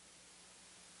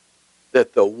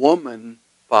 That the woman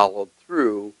followed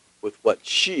through with what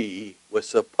she was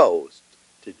supposed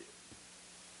to do.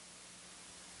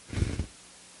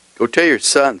 Go tell your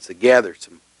sons to gather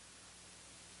some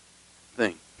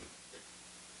thing.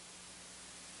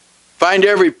 Find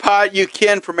every pot you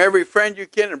can from every friend you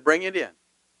can and bring it in.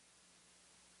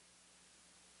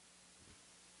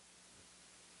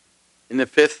 And the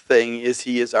fifth thing is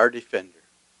he is our defender.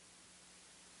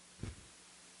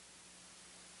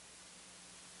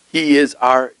 He is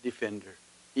our defender.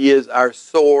 He is our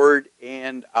sword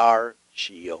and our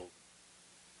shield.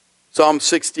 Psalm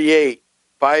 68,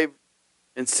 5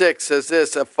 and 6 says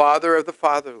this, a father of the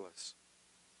fatherless,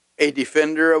 a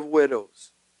defender of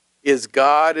widows, is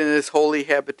God in his holy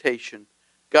habitation.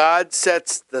 God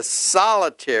sets the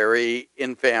solitary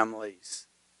in families.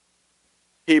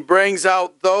 He brings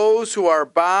out those who are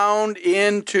bound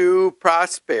into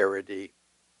prosperity,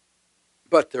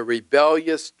 but the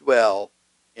rebellious dwell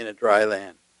in a dry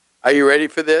land. Are you ready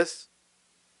for this?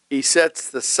 He sets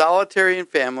the solitary in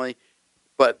family,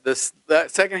 but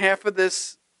that second half of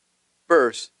this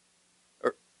verse,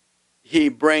 he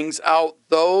brings out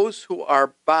those who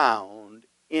are bound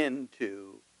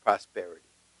into prosperity.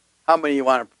 How many of you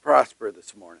want to prosper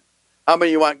this morning? How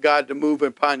many of you want God to move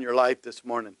upon your life this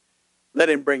morning? Let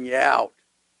him bring you out.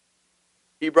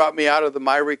 He brought me out of the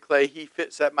miry clay. He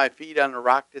set my feet on a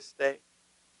rock this day.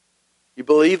 You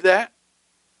believe that?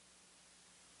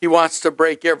 He wants to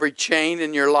break every chain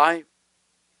in your life.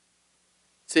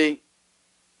 See,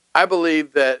 I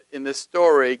believe that in this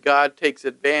story, God takes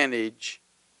advantage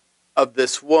of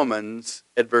this woman's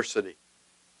adversity.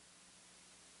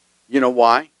 You know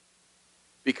why?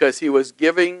 Because he was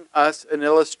giving us an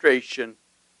illustration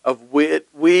of what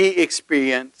we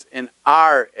experience in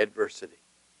our adversity.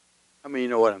 How many of you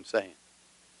know what I'm saying?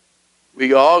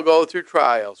 We all go through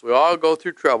trials. We all go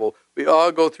through trouble. We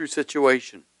all go through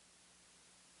situations.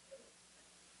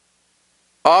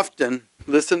 Often,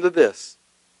 listen to this,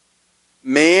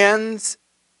 man's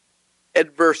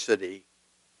adversity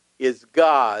is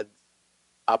God's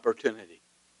opportunity.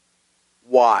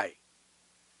 Why?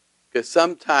 Because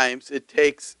sometimes it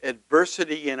takes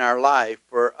adversity in our life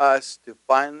for us to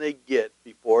finally get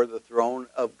before the throne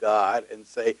of God and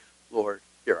say, Lord,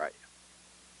 here I am.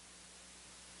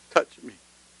 Touch me.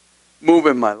 Move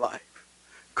in my life.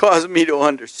 Cause me to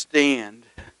understand,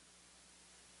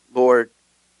 Lord,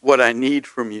 what I need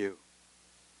from you.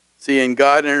 See, and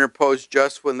God interposed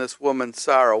just when this woman's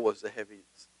sorrow was the heaviness.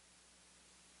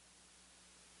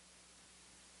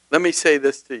 Let me say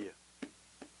this to you.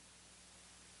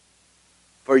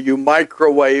 For you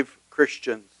microwave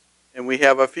Christians, and we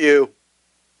have a few.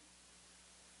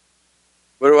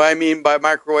 What do I mean by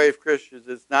microwave Christians?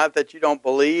 It's not that you don't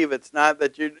believe. It's not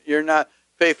that you're not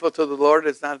faithful to the Lord.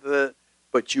 It's not that,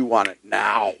 but you want it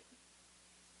now.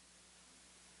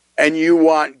 And you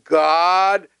want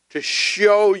God to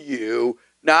show you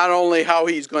not only how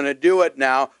he's going to do it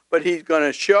now, but he's going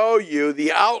to show you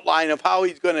the outline of how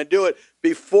he's going to do it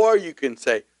before you can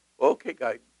say, okay,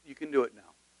 God, you can do it now.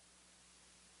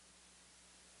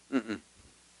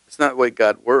 It's not the way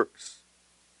God works.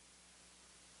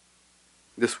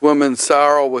 This woman's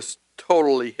sorrow was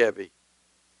totally heavy.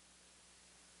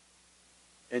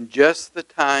 And just the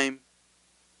time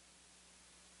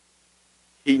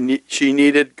She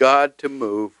needed God to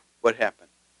move. What happened?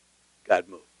 God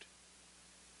moved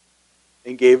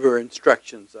and gave her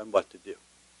instructions on what to do.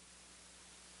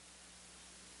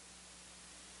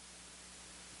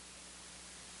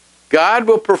 God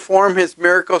will perform his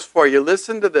miracles for you.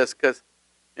 Listen to this,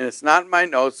 and it's not in my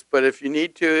notes, but if you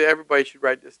need to, everybody should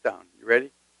write this down. You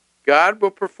ready? God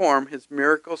will perform his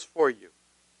miracles for you.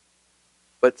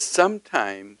 But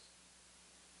sometimes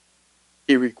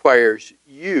he requires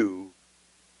you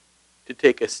to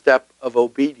take a step of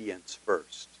obedience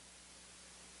first.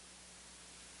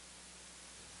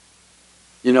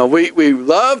 You know, we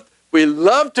love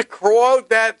to quote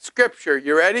that scripture.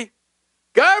 You ready?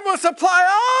 God will supply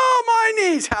all my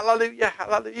needs. Hallelujah,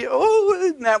 hallelujah. Oh,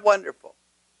 isn't that wonderful?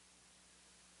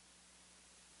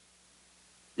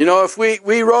 You know, if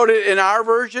we wrote it in our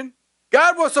version,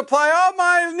 God will supply all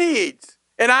my needs,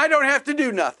 and I don't have to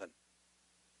do nothing.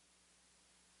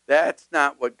 That's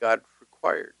not what God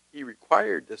required. He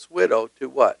required this widow to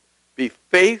what? Be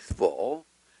faithful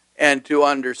and to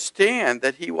understand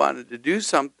that he wanted to do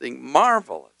something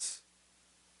marvelous.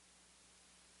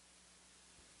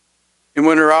 And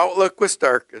when her outlook was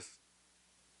darkest,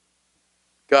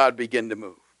 God began to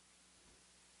move.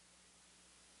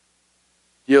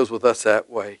 Deals with us that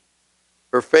way.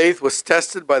 Her faith was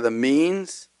tested by the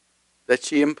means that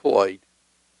she employed.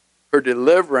 Her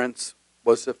deliverance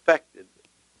was affected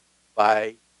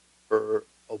by her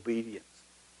obedience.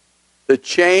 The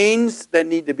chains that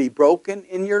need to be broken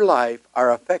in your life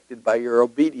are affected by your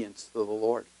obedience to the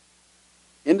Lord.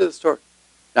 End of the story.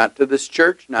 Not to this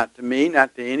church, not to me,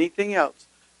 not to anything else.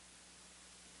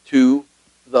 To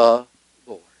the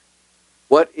Lord.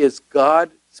 What is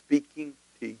God speaking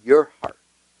to your heart?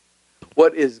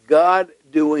 What is God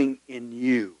doing in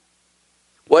you?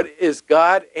 What is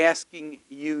God asking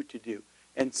you to do?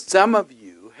 And some of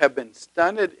you have been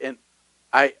stunted, and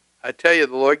I tell you,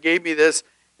 the Lord gave me this,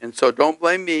 and so don't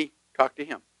blame me. Talk to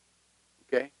him.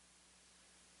 Okay?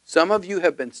 Some of you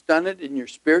have been stunted in your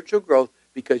spiritual growth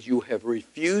because you have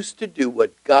refused to do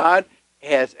what God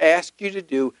has asked you to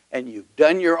do, and you've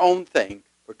done your own thing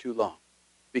for too long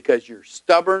because you're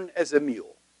stubborn as a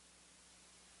mule.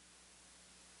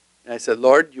 And I said,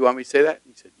 Lord, do you want me to say that?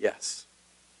 And he said, yes.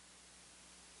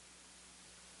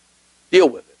 Deal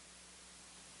with it.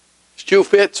 Shoe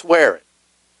fits, wear it.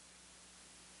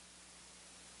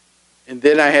 And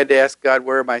then I had to ask God,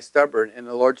 where am I stubborn? And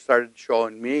the Lord started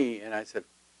showing me, and I said,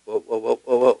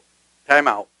 whoa. Time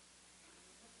out.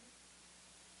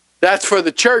 That's for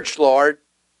the church, Lord.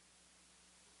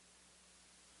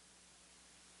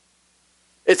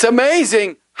 It's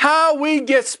amazing how we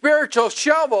get spiritual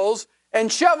shovels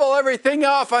and shovel everything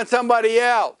off on somebody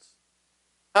else.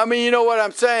 How many of you know what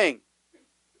I'm saying?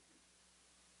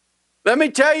 Let me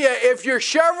tell you, if you're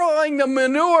shoveling the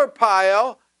manure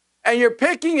pile and you're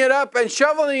picking it up and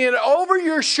shoveling it over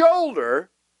your shoulder,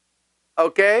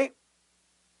 okay,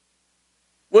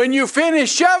 when you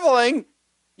finish shoveling,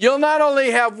 you'll not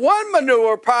only have one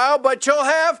manure pile, but you'll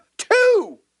have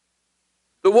two.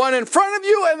 The one in front of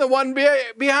you and the one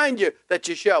behind you that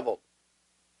you shoveled.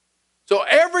 So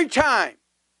every time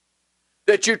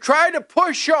that you try to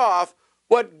push off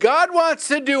what God wants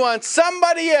to do on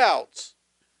somebody else,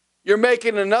 you're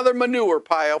making another manure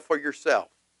pile for yourself.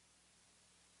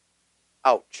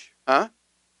 Ouch. Huh?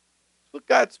 That's what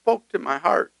God spoke to my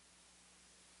heart.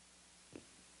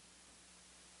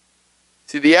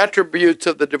 See, the attributes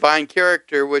of the divine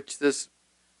character which this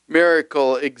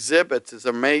miracle exhibits is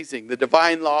amazing. The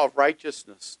divine law of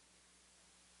righteousness.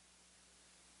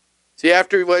 See,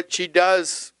 after what she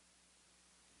does,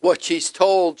 what she's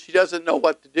told, she doesn't know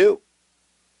what to do.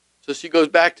 So she goes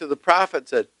back to the prophet and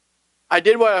said, I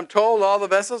did what I'm told. All the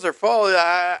vessels are full.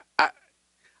 I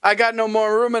got no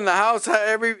more room in the house.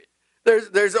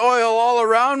 There's oil all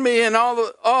around me, and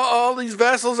all these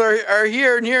vessels are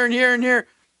here and here and here and here.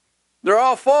 They're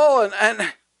all full,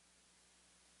 and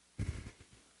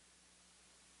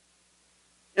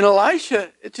in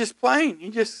Elisha, it's just plain. He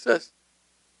just says,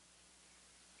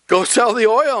 go sell the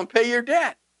oil and pay your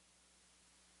debt.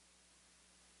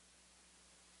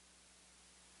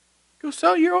 Go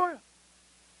sell your oil.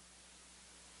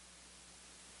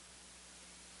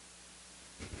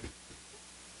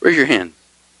 Where's your hand?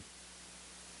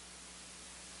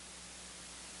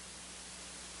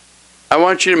 I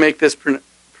want you to make this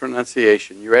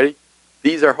pronunciation. You ready?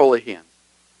 These are holy hands.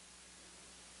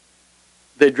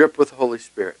 They drip with the Holy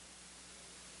Spirit.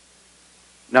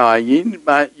 Now I use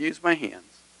my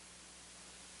hands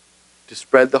to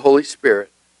spread the Holy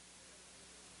Spirit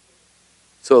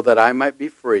so that I might be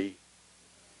free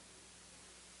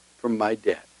from my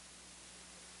debt.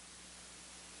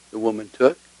 The woman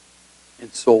took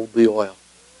and sold the oil.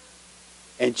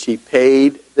 And she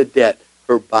paid the debt.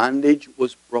 Her bondage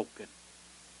was broken.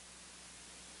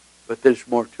 But there's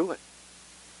more to it.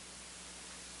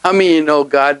 How many of you know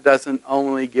God doesn't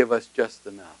only give us just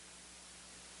enough?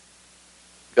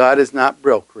 God is not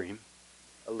Brylcreem.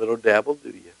 A little dab will do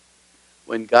you.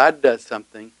 When God does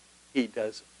something, He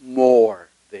does more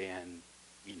than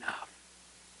enough.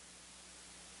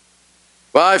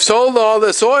 Well, I've sold all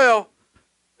this oil.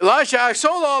 Elisha, I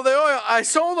sold all the oil. I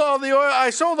sold all the oil. I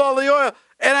sold all the oil.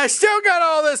 And I still got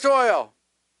all this oil.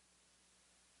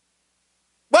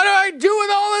 What do I do with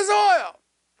all this oil?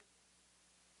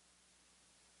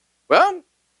 Well,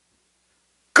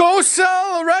 go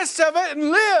sell the rest of it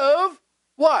and live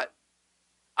what?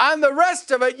 On the rest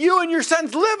of it. You and your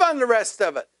sons live on the rest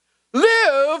of it.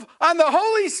 Live on the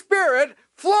Holy Spirit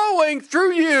flowing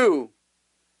through you.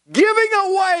 Giving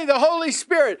away the Holy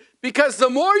Spirit. Because the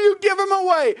more you give Him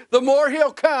away, the more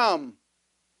He'll come.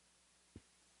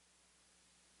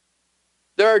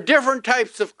 There are different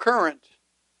types of current.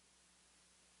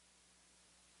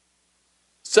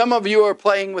 Some of you are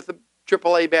playing with a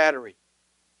AAA battery.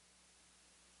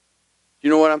 Do you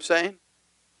know what I'm saying?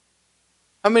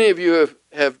 How many of you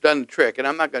have done the trick? And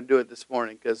I'm not going to do it this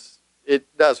morning because it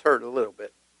does hurt a little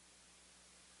bit.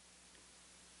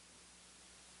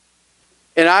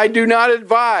 And I do not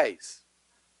advise,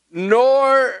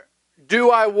 nor do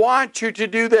I want you to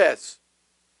do this.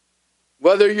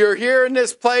 Whether you're here in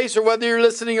this place or whether you're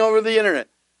listening over the internet.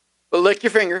 But lick your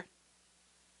finger.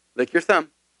 Lick your thumb.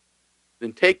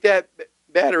 Then take that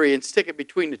battery and stick it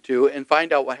between the two and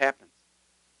find out what happens.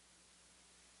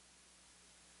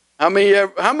 How many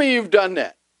of you have done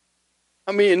that?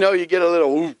 How many of you know you get a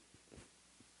little ooh?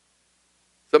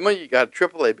 Some of you got a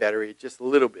AAA battery, just a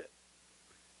little bit.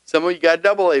 Some of you got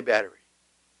a AA battery.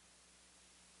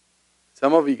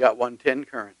 Some of you got 110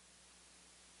 current.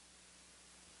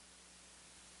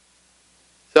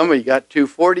 Some of you got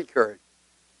 240 current.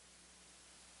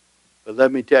 But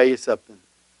let me tell you something.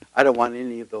 I don't want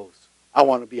any of those. I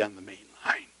want to be on the main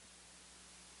line.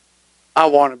 I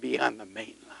want to be on the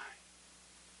main line.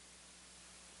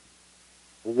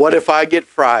 What if I get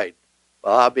fried?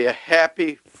 Well, I'll be a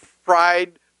happy,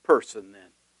 fried person then.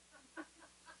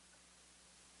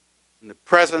 In the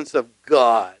presence of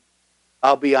God,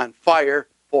 I'll be on fire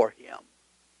for Him.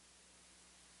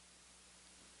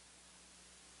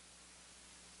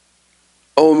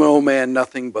 Oh, no man,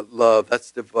 nothing but love.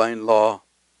 That's divine law.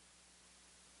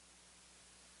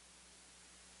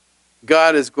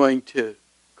 God is going to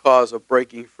cause a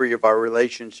breaking free of our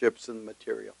relationships and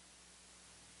material.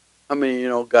 How many of you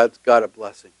know God's got a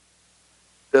blessing?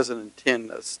 Doesn't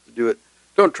intend us to do it.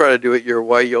 Don't try to do it your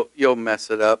way. You'll mess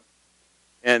it up.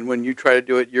 And when you try to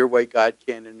do it your way, God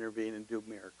can intervene and do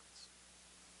miracles.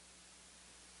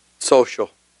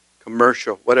 Social,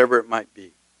 commercial, whatever it might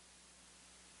be.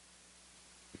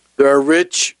 There are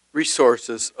rich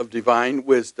resources of divine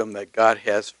wisdom that God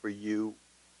has for you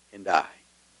and I.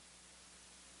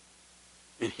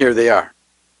 And here they are.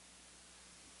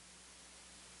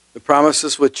 The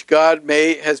promises which God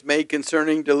has made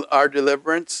concerning our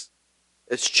deliverance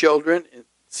as children in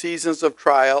seasons of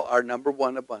trial are number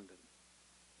one, abundant.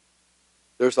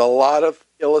 There's a lot of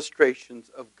illustrations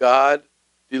of God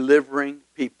delivering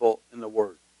people in the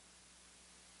Word.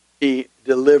 He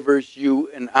delivers you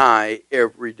and I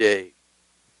every day.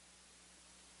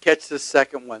 Catch the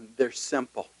second one. They're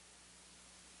simple.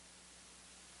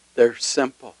 They're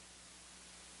simple.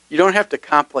 You don't have to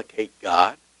complicate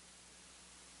God.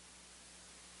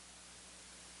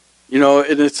 You know,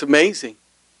 and it's amazing.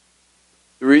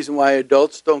 The reason why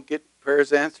adults don't get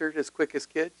prayers answered as quick as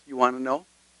kids, you want to know?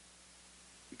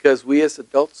 Because we as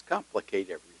adults complicate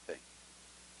everything.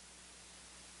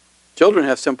 Children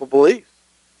have simple beliefs.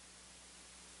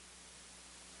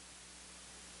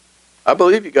 I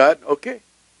believe you, God. Okay.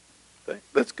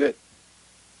 That's good.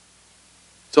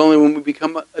 It's only when we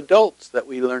become adults that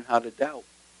we learn how to doubt.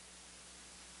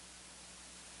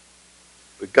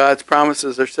 But God's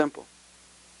promises are simple.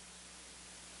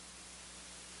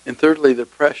 And thirdly, they're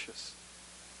precious.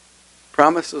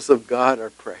 Promises of God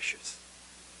are precious.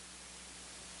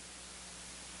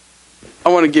 I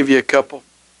want to give you a couple.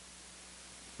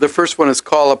 The first one is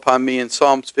call upon me in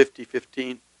Psalms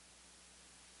 50:15.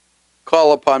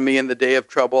 Call upon me in the day of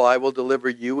trouble. I will deliver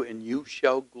you, and you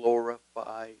shall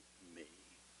glorify me.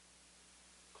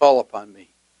 Call upon me.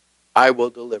 I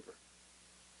will deliver,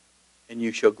 and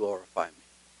you shall glorify me.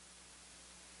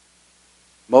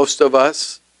 Most of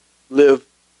us live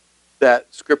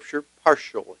that scripture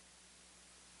partially.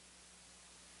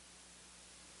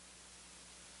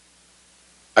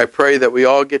 I pray that we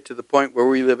all get to the point where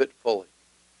we live it fully.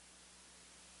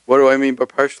 What do I mean by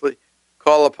partially?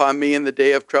 Call upon me in the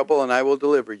day of trouble, and I will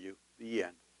deliver you. The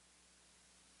end.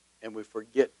 And we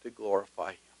forget to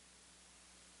glorify him.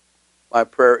 My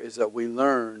prayer is that we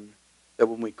learn that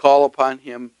when we call upon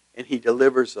him and he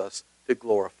delivers us, to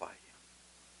glorify him.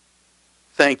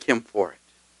 Thank him for it.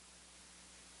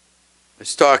 I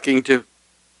was talking to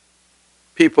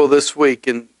people this week,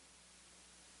 and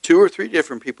 2 or 3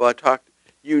 different people I talked to.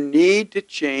 You need to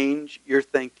change your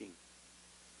thinking.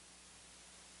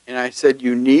 And I said,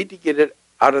 you need to get it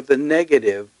out of the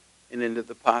negative and into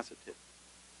the positive.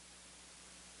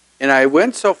 And I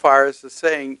went so far as to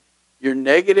saying, your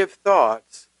negative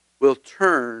thoughts will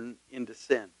turn into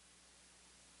sin.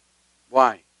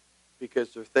 Why?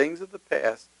 Because they're things of the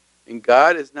past, and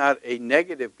God is not a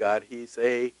negative God, he's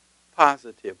a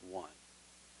positive one.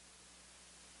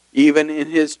 Even in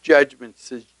his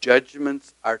judgments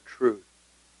are truth.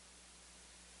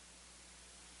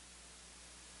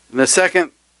 And the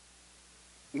second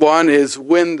one is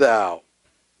when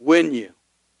you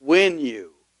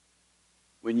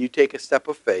take a step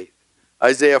of faith.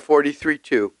 Isaiah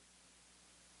 43:2.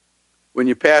 When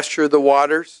you pass through the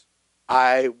waters,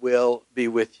 I will be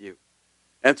with you.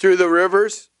 And through the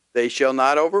rivers, they shall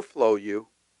not overflow you.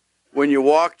 When you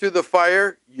walk through the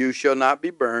fire, you shall not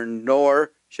be burned,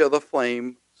 nor shall the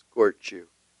flame scorch you.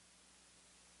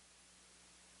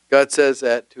 God says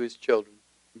that to his children,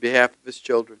 on behalf of his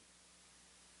children.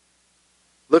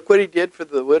 Look what he did for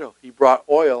the widow. He brought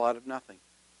oil out of nothing.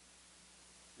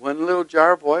 One little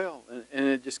jar of oil, and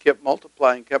it just kept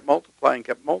multiplying, kept multiplying,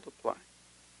 kept multiplying.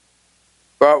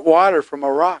 Brought water from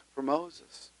a rock for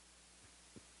Moses.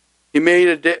 He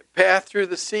made a path through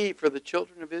the sea for the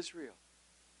children of Israel.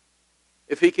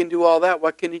 If he can do all that,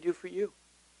 what can he do for you?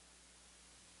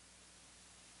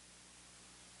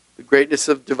 The greatness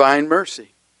of divine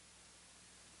mercy.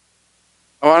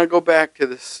 I want to go back to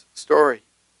this story,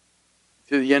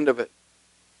 to the end of it.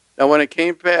 Now when it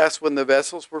came to pass, when the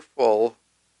vessels were full,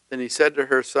 then he said to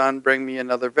her, son, bring me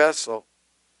another vessel.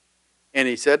 And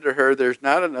he said to her, there's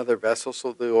not another vessel,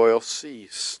 so the oil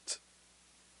ceased.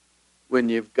 When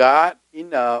you've got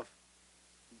enough,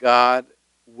 God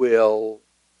will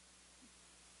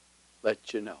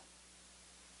let you know.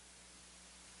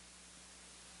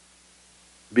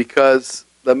 Because,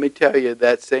 let me tell you,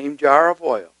 that same jar of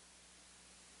oil,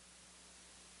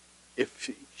 if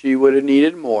she would have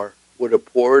needed more, would have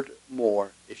poured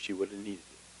more if she would have needed it.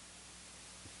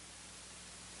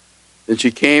 Then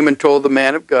she came and told the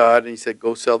man of God, and he said,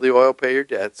 go sell the oil, pay your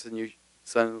debts, and you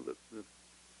son.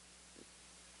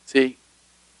 See,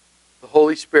 the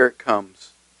Holy Spirit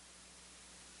comes.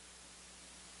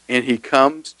 And he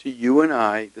comes to you and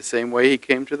I the same way he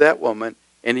came to that woman,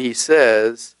 and he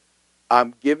says,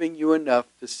 I'm giving you enough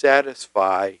to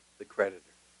satisfy the creditor.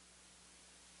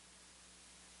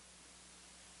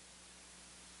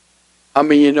 How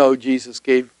many of you know Jesus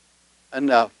gave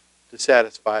enough to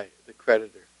satisfy the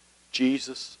creditor?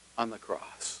 Jesus on the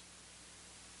cross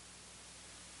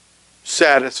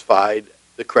satisfied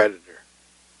the creditor,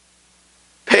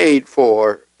 paid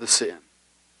for the sin.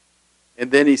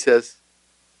 And then he says,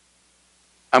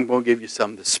 I'm going to give you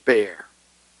some to spare.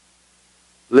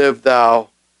 Live thou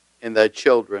and thy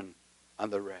children on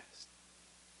the rest.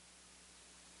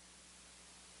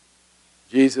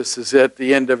 Jesus is at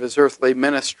the end of his earthly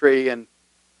ministry, and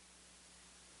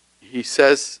he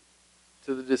says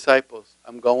to the disciples,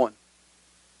 I'm going.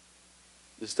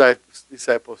 The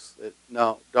disciples said,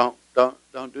 no, don't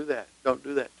do that. Don't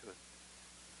do that to us.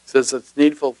 He says it's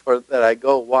needful that I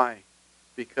go. Why?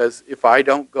 Because if I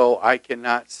don't go, I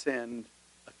cannot send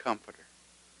a comforter.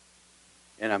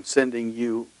 And I'm sending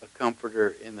you a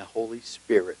comforter in the Holy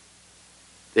Spirit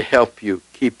to help you,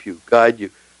 keep you, guide you,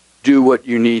 do what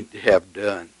you need to have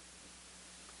done.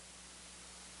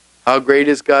 How great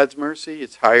is God's mercy?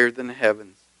 It's higher than the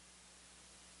heavens.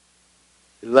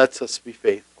 It lets us be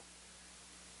faithful.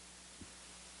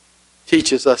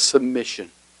 Teaches us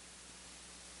submission.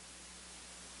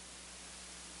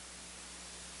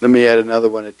 Let me add another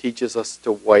one. It teaches us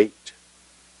to wait.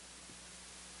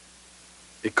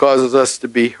 It causes us to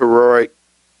be heroic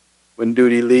when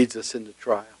duty leads us into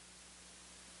trial.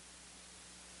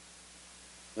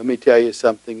 Let me tell you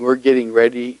something. We're getting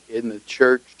ready in the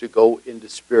church to go into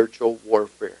spiritual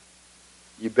warfare.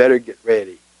 You better get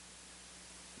ready.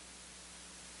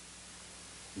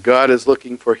 God is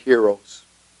looking for heroes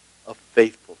of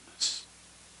faithfulness.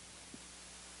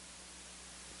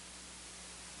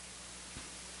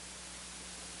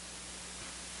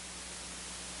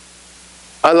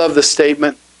 I love the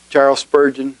statement Charles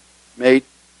Spurgeon made.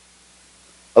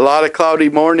 A lot of cloudy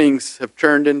mornings have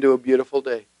turned into a beautiful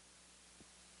day.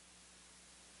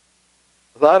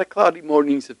 A lot of cloudy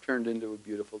mornings have turned into a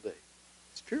beautiful day.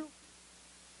 It's true.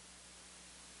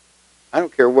 I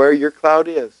don't care where your cloud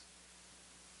is.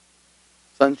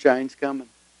 Sunshine's coming.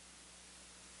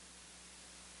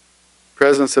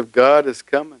 Presence of God is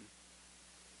coming.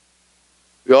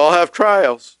 We all have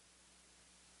trials.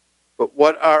 But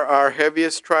what are our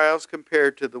heaviest trials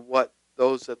compared to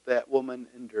those that woman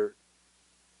endured?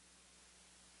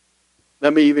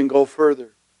 Let me even go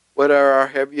further. What are our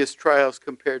heaviest trials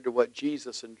compared to what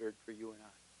Jesus endured for you and I?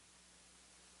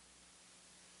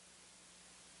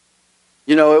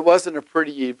 You know, it wasn't a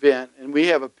pretty event, and we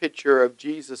have a picture of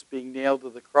Jesus being nailed to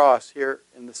the cross here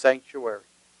in the sanctuary.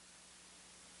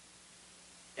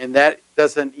 And that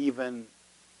doesn't even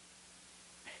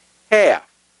half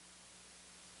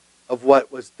of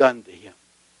what was done to him.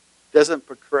 Doesn't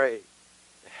portray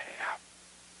the half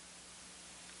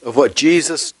of what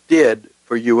Jesus did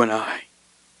for you and I.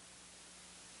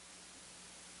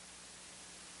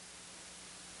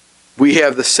 We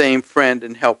have the same friend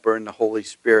and helper in the Holy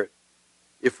Spirit.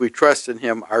 If we trust in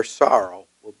him, our sorrow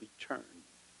will be turned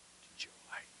to joy.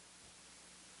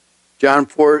 John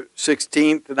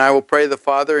 4:16, and I will pray the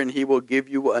Father, and he will give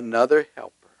you another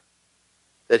helper,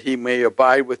 that he may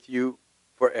abide with you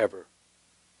forever.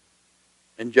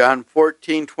 And John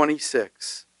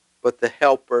 14:26, but the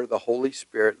helper, the Holy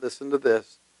Spirit, listen to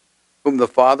this, whom the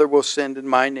Father will send in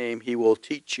my name, he will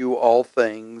teach you all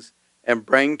things, and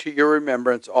bring to your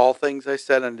remembrance all things I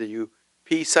said unto you.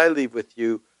 Peace I leave with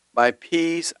you, my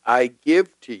peace I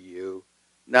give to you.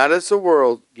 Not as the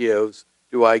world gives,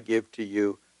 do I give to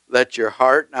you. Let your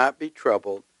heart not be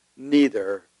troubled,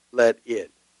 neither let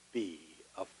it be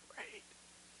afraid.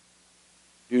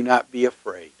 Do not be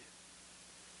afraid,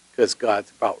 because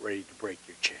God's about ready to break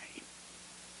your chain.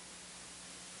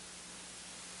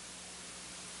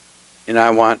 And I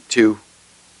want to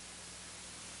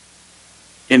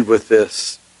end with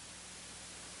this.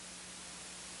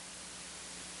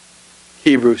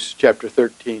 Hebrews chapter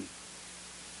 13,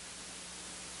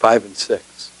 5 and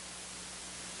 6.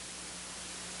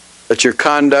 Let your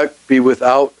conduct be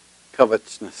without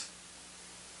covetousness.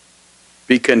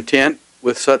 Be content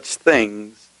with such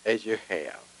things as you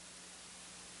have.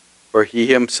 For he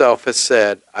himself has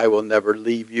said, I will never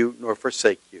leave you nor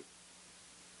forsake you.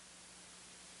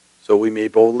 So we may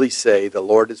boldly say, the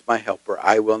Lord is my helper.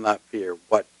 I will not fear.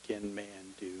 What can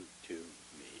man do to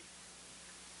me?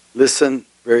 Listen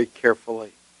very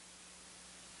carefully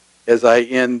as I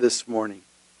end this morning.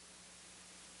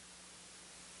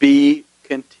 Be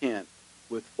content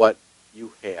with what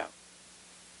you have.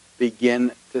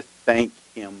 Begin to thank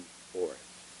him for it.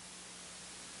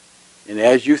 And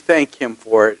as you thank him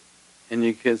for it, and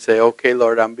you can say, okay,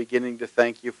 Lord, I'm beginning to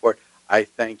thank you for it. I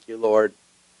thank you, Lord.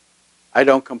 I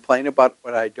don't complain about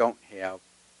what I don't have.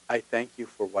 I thank you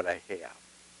for what I have.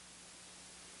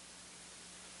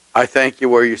 I thank you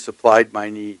where you supplied my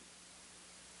need.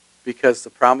 Because the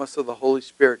promise of the Holy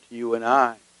Spirit to you and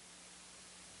I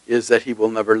is that he will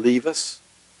never leave us,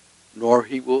 nor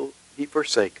will he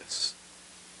forsake us.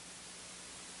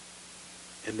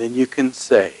 And then you can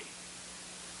say,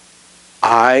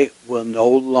 I will no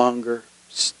longer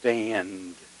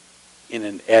stand in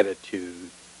an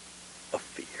attitude of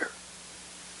fear.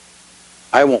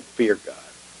 I won't fear God.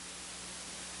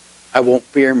 I won't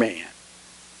fear man.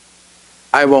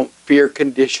 I won't fear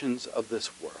conditions of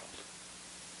this world.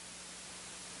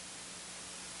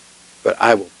 But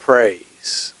I will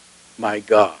praise my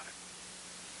God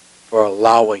for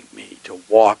allowing me to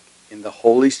walk in the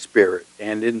Holy Spirit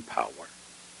and in power.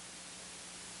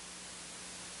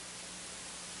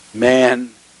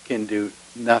 Man can do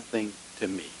nothing to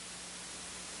me.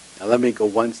 Now let me go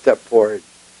one step forward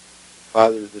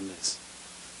farther than this.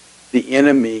 The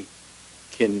enemy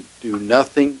can do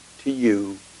nothing to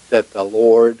you that the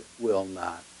Lord will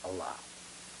not allow.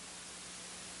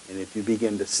 And if you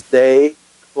begin to stay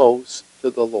close to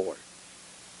the Lord,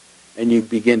 and you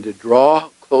begin to draw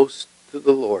close to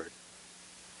the Lord,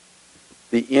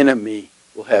 the enemy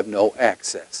will have no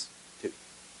access to you.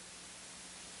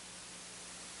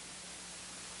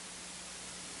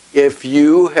 If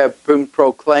you have been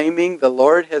proclaiming, the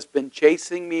Lord has been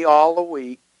chasing me all the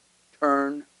week,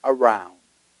 turn around.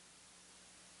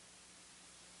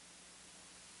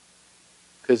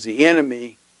 Because the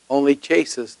enemy only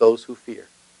chases those who fear.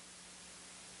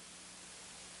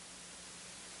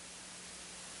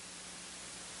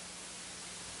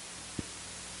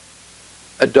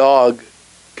 A dog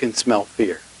can smell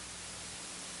fear.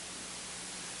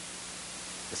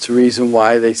 That's the reason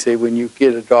why they say when you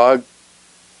get a dog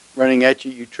running at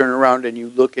you, you turn around and you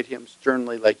look at him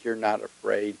sternly like you're not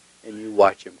afraid, and you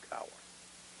watch him cower.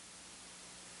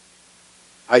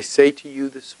 I say to you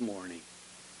this morning,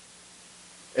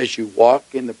 As you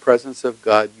walk in the presence of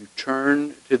God, you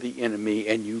turn to the enemy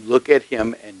and you look at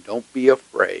him and don't be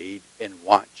afraid and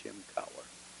watch him cower.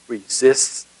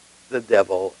 Resist the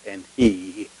devil and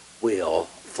he will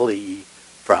flee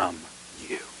from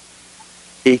you.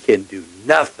 He can do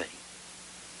nothing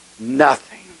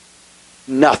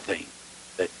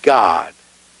that God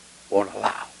won't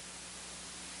allow.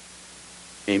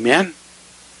 Amen?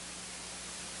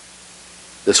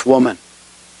 This woman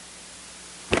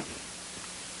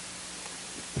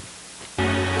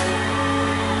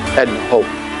had no hope.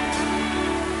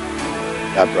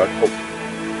 God brought hope.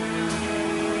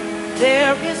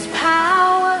 There is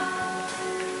power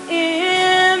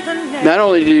in the name. Not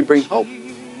only did he bring hope,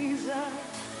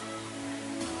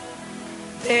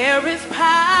 there is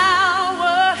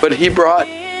power, but he brought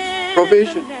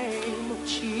provision. in the name of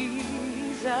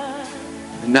Jesus.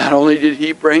 And not only did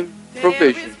he bring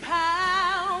provision, There is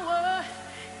power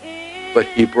but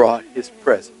he brought his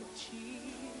presence.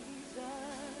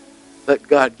 Let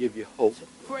God give you hope.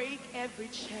 break every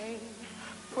chain.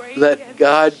 Break Let every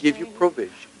God give you chain.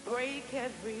 provision. Break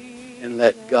every And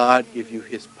let God give you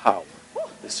his power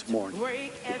this morning.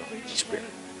 break every Spirit.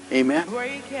 chain. Amen.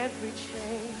 Break every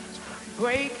chain.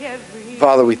 Break every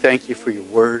Father, we thank you for your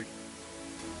word.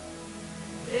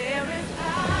 There is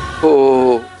power.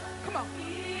 Oh, Come on.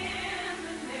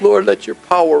 Lord, let your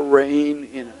power reign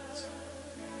in us.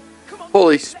 Come on.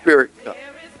 Holy Spirit, God,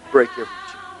 break every chain.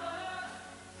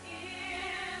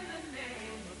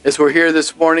 As we're here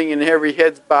this morning and every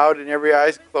head's bowed and every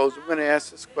eye's closed, I'm going to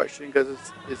ask this question because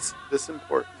it's this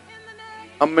important.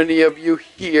 How many of you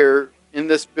here in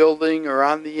this building or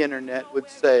on the internet would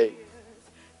say,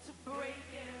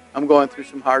 I'm going through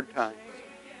some hard times.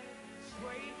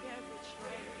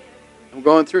 I'm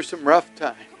going through some rough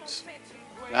times.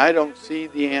 And I don't see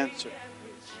the answer.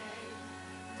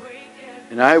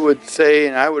 And I would say,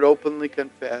 and I would openly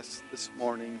confess this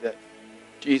morning that,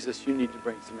 Jesus, you need to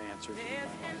bring some answers in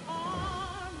my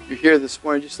life. If you're here this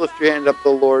morning, just lift your hand up to the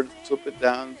Lord, slip it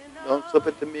down. Don't slip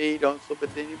it to me, don't slip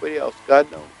it to anybody else.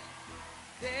 God knows.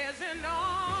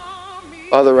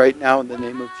 Father, right now in the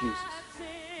name of Jesus.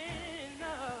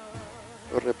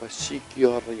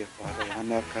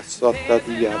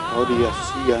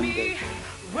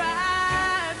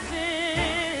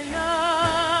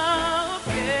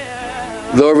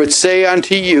 Lord would say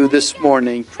unto you this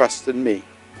morning, trust in me.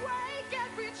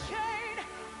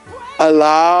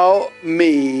 Allow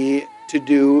me to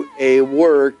do a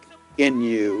work in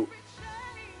you.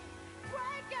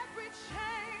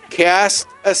 Cast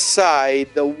aside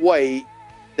the weight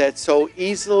that so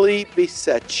easily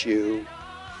besets you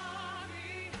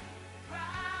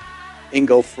and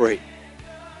go free.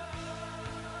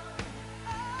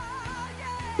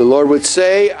 The Lord would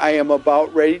say, I am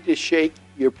about ready to shake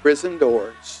your prison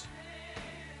doors,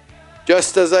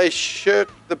 just as I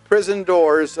shook the prison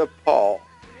doors of Paul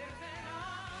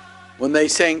when they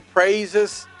sang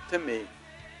praises to me.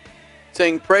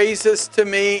 Sing praises to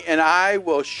me, and I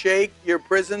will shake your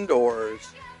prison doors,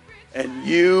 and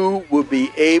you will be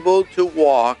able to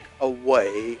walk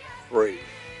away free.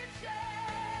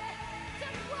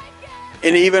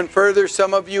 And even further,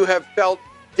 some of you have felt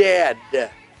dead.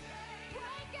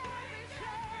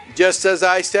 Just as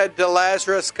I said to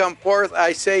Lazarus, come forth,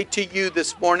 I say to you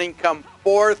this morning, come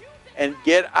forth and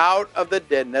get out of the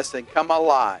deadness and come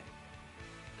alive.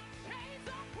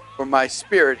 For my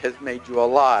Spirit has made you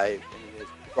alive and it has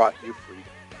brought you freedom.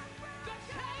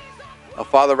 Now,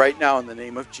 Father, right now in the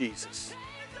name of Jesus,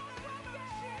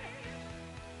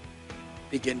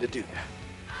 begin to do that.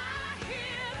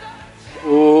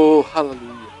 Oh,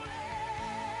 hallelujah.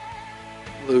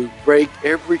 Hallelujah. Break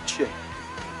every chain.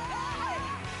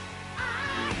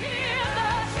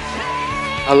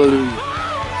 Hallelujah.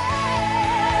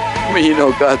 I mean, you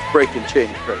know God's breaking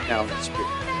chains right now in the Spirit.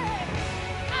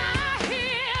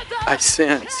 I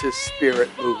sense His Spirit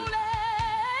moving.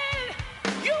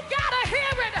 You gotta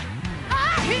hear it.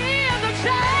 I hear the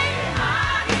chain. I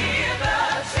hear the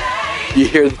chain. You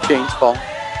hear the chains fall?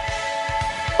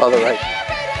 Father, right now.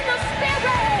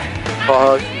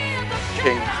 Cause the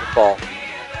chains to fall.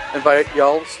 Invite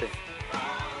y'all to stand.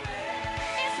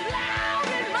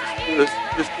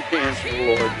 Just give your hands to the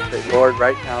Lord and say, Lord,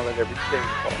 right now let every chain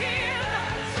fall.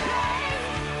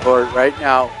 Lord, right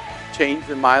now, chains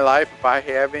in my life, if I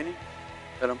have any,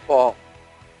 let them fall.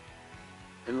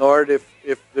 And Lord, if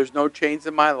there's no chains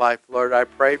in my life, Lord, I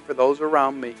pray for those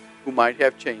around me who might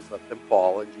have chains, let them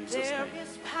fall in Jesus' name.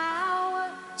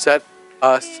 Set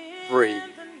us free.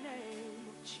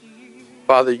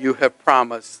 Father, you have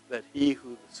promised that he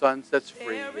who the Son sets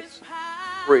free is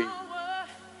free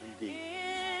indeed.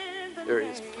 There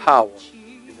is power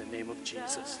in the name of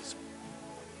Jesus.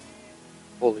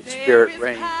 Holy Spirit,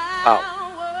 reign in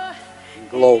power and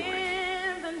glory.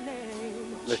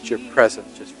 Let your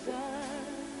presence just fill.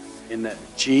 In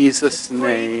Jesus'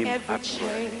 name I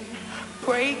pray.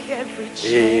 Break every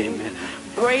chain. Amen.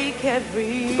 Break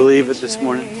every You believe it this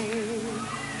morning?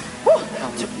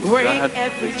 to break God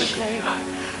every is a good chain. God.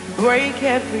 Break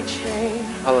every chain.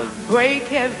 Hallelujah.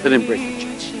 Break every Let him break the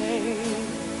chain. chain.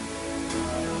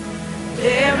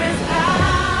 There is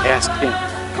power. Ask him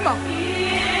Come on.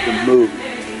 to move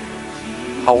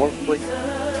powerfully, Come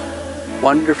on,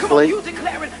 wonderfully, you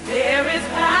declare it. There is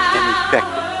and power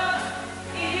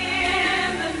effectively,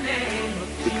 in the name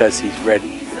of because he's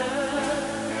ready.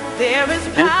 There is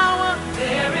Amen. power.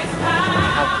 There is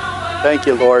power. Thank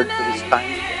you, Lord, for this time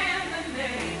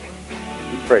today.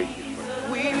 We praise you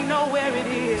for it. We know where it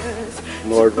is.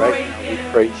 Lord, right now we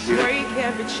praise you Break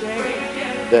every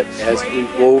chain. that as we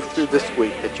go through this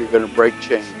week that you're going to break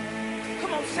chains,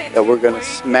 Come on, say it. that we're going to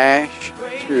smash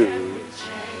through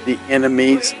the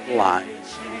enemy's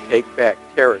lines and take back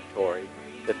territory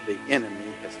that the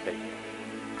enemy has taken.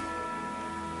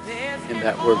 And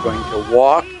that we're going to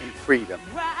walk in freedom,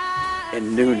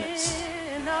 in newness,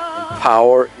 in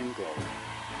power and glory.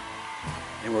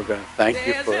 And we're going to thank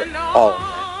you for all of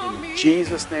that. In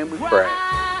Jesus' name we pray.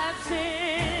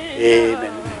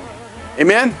 Amen.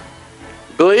 Amen?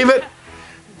 Believe it?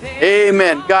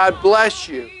 Amen. God bless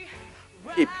you.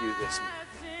 Keep you this morning.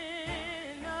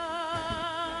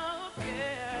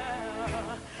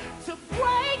 To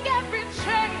break every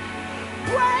chain,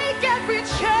 break every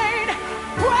chain,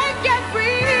 break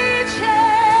every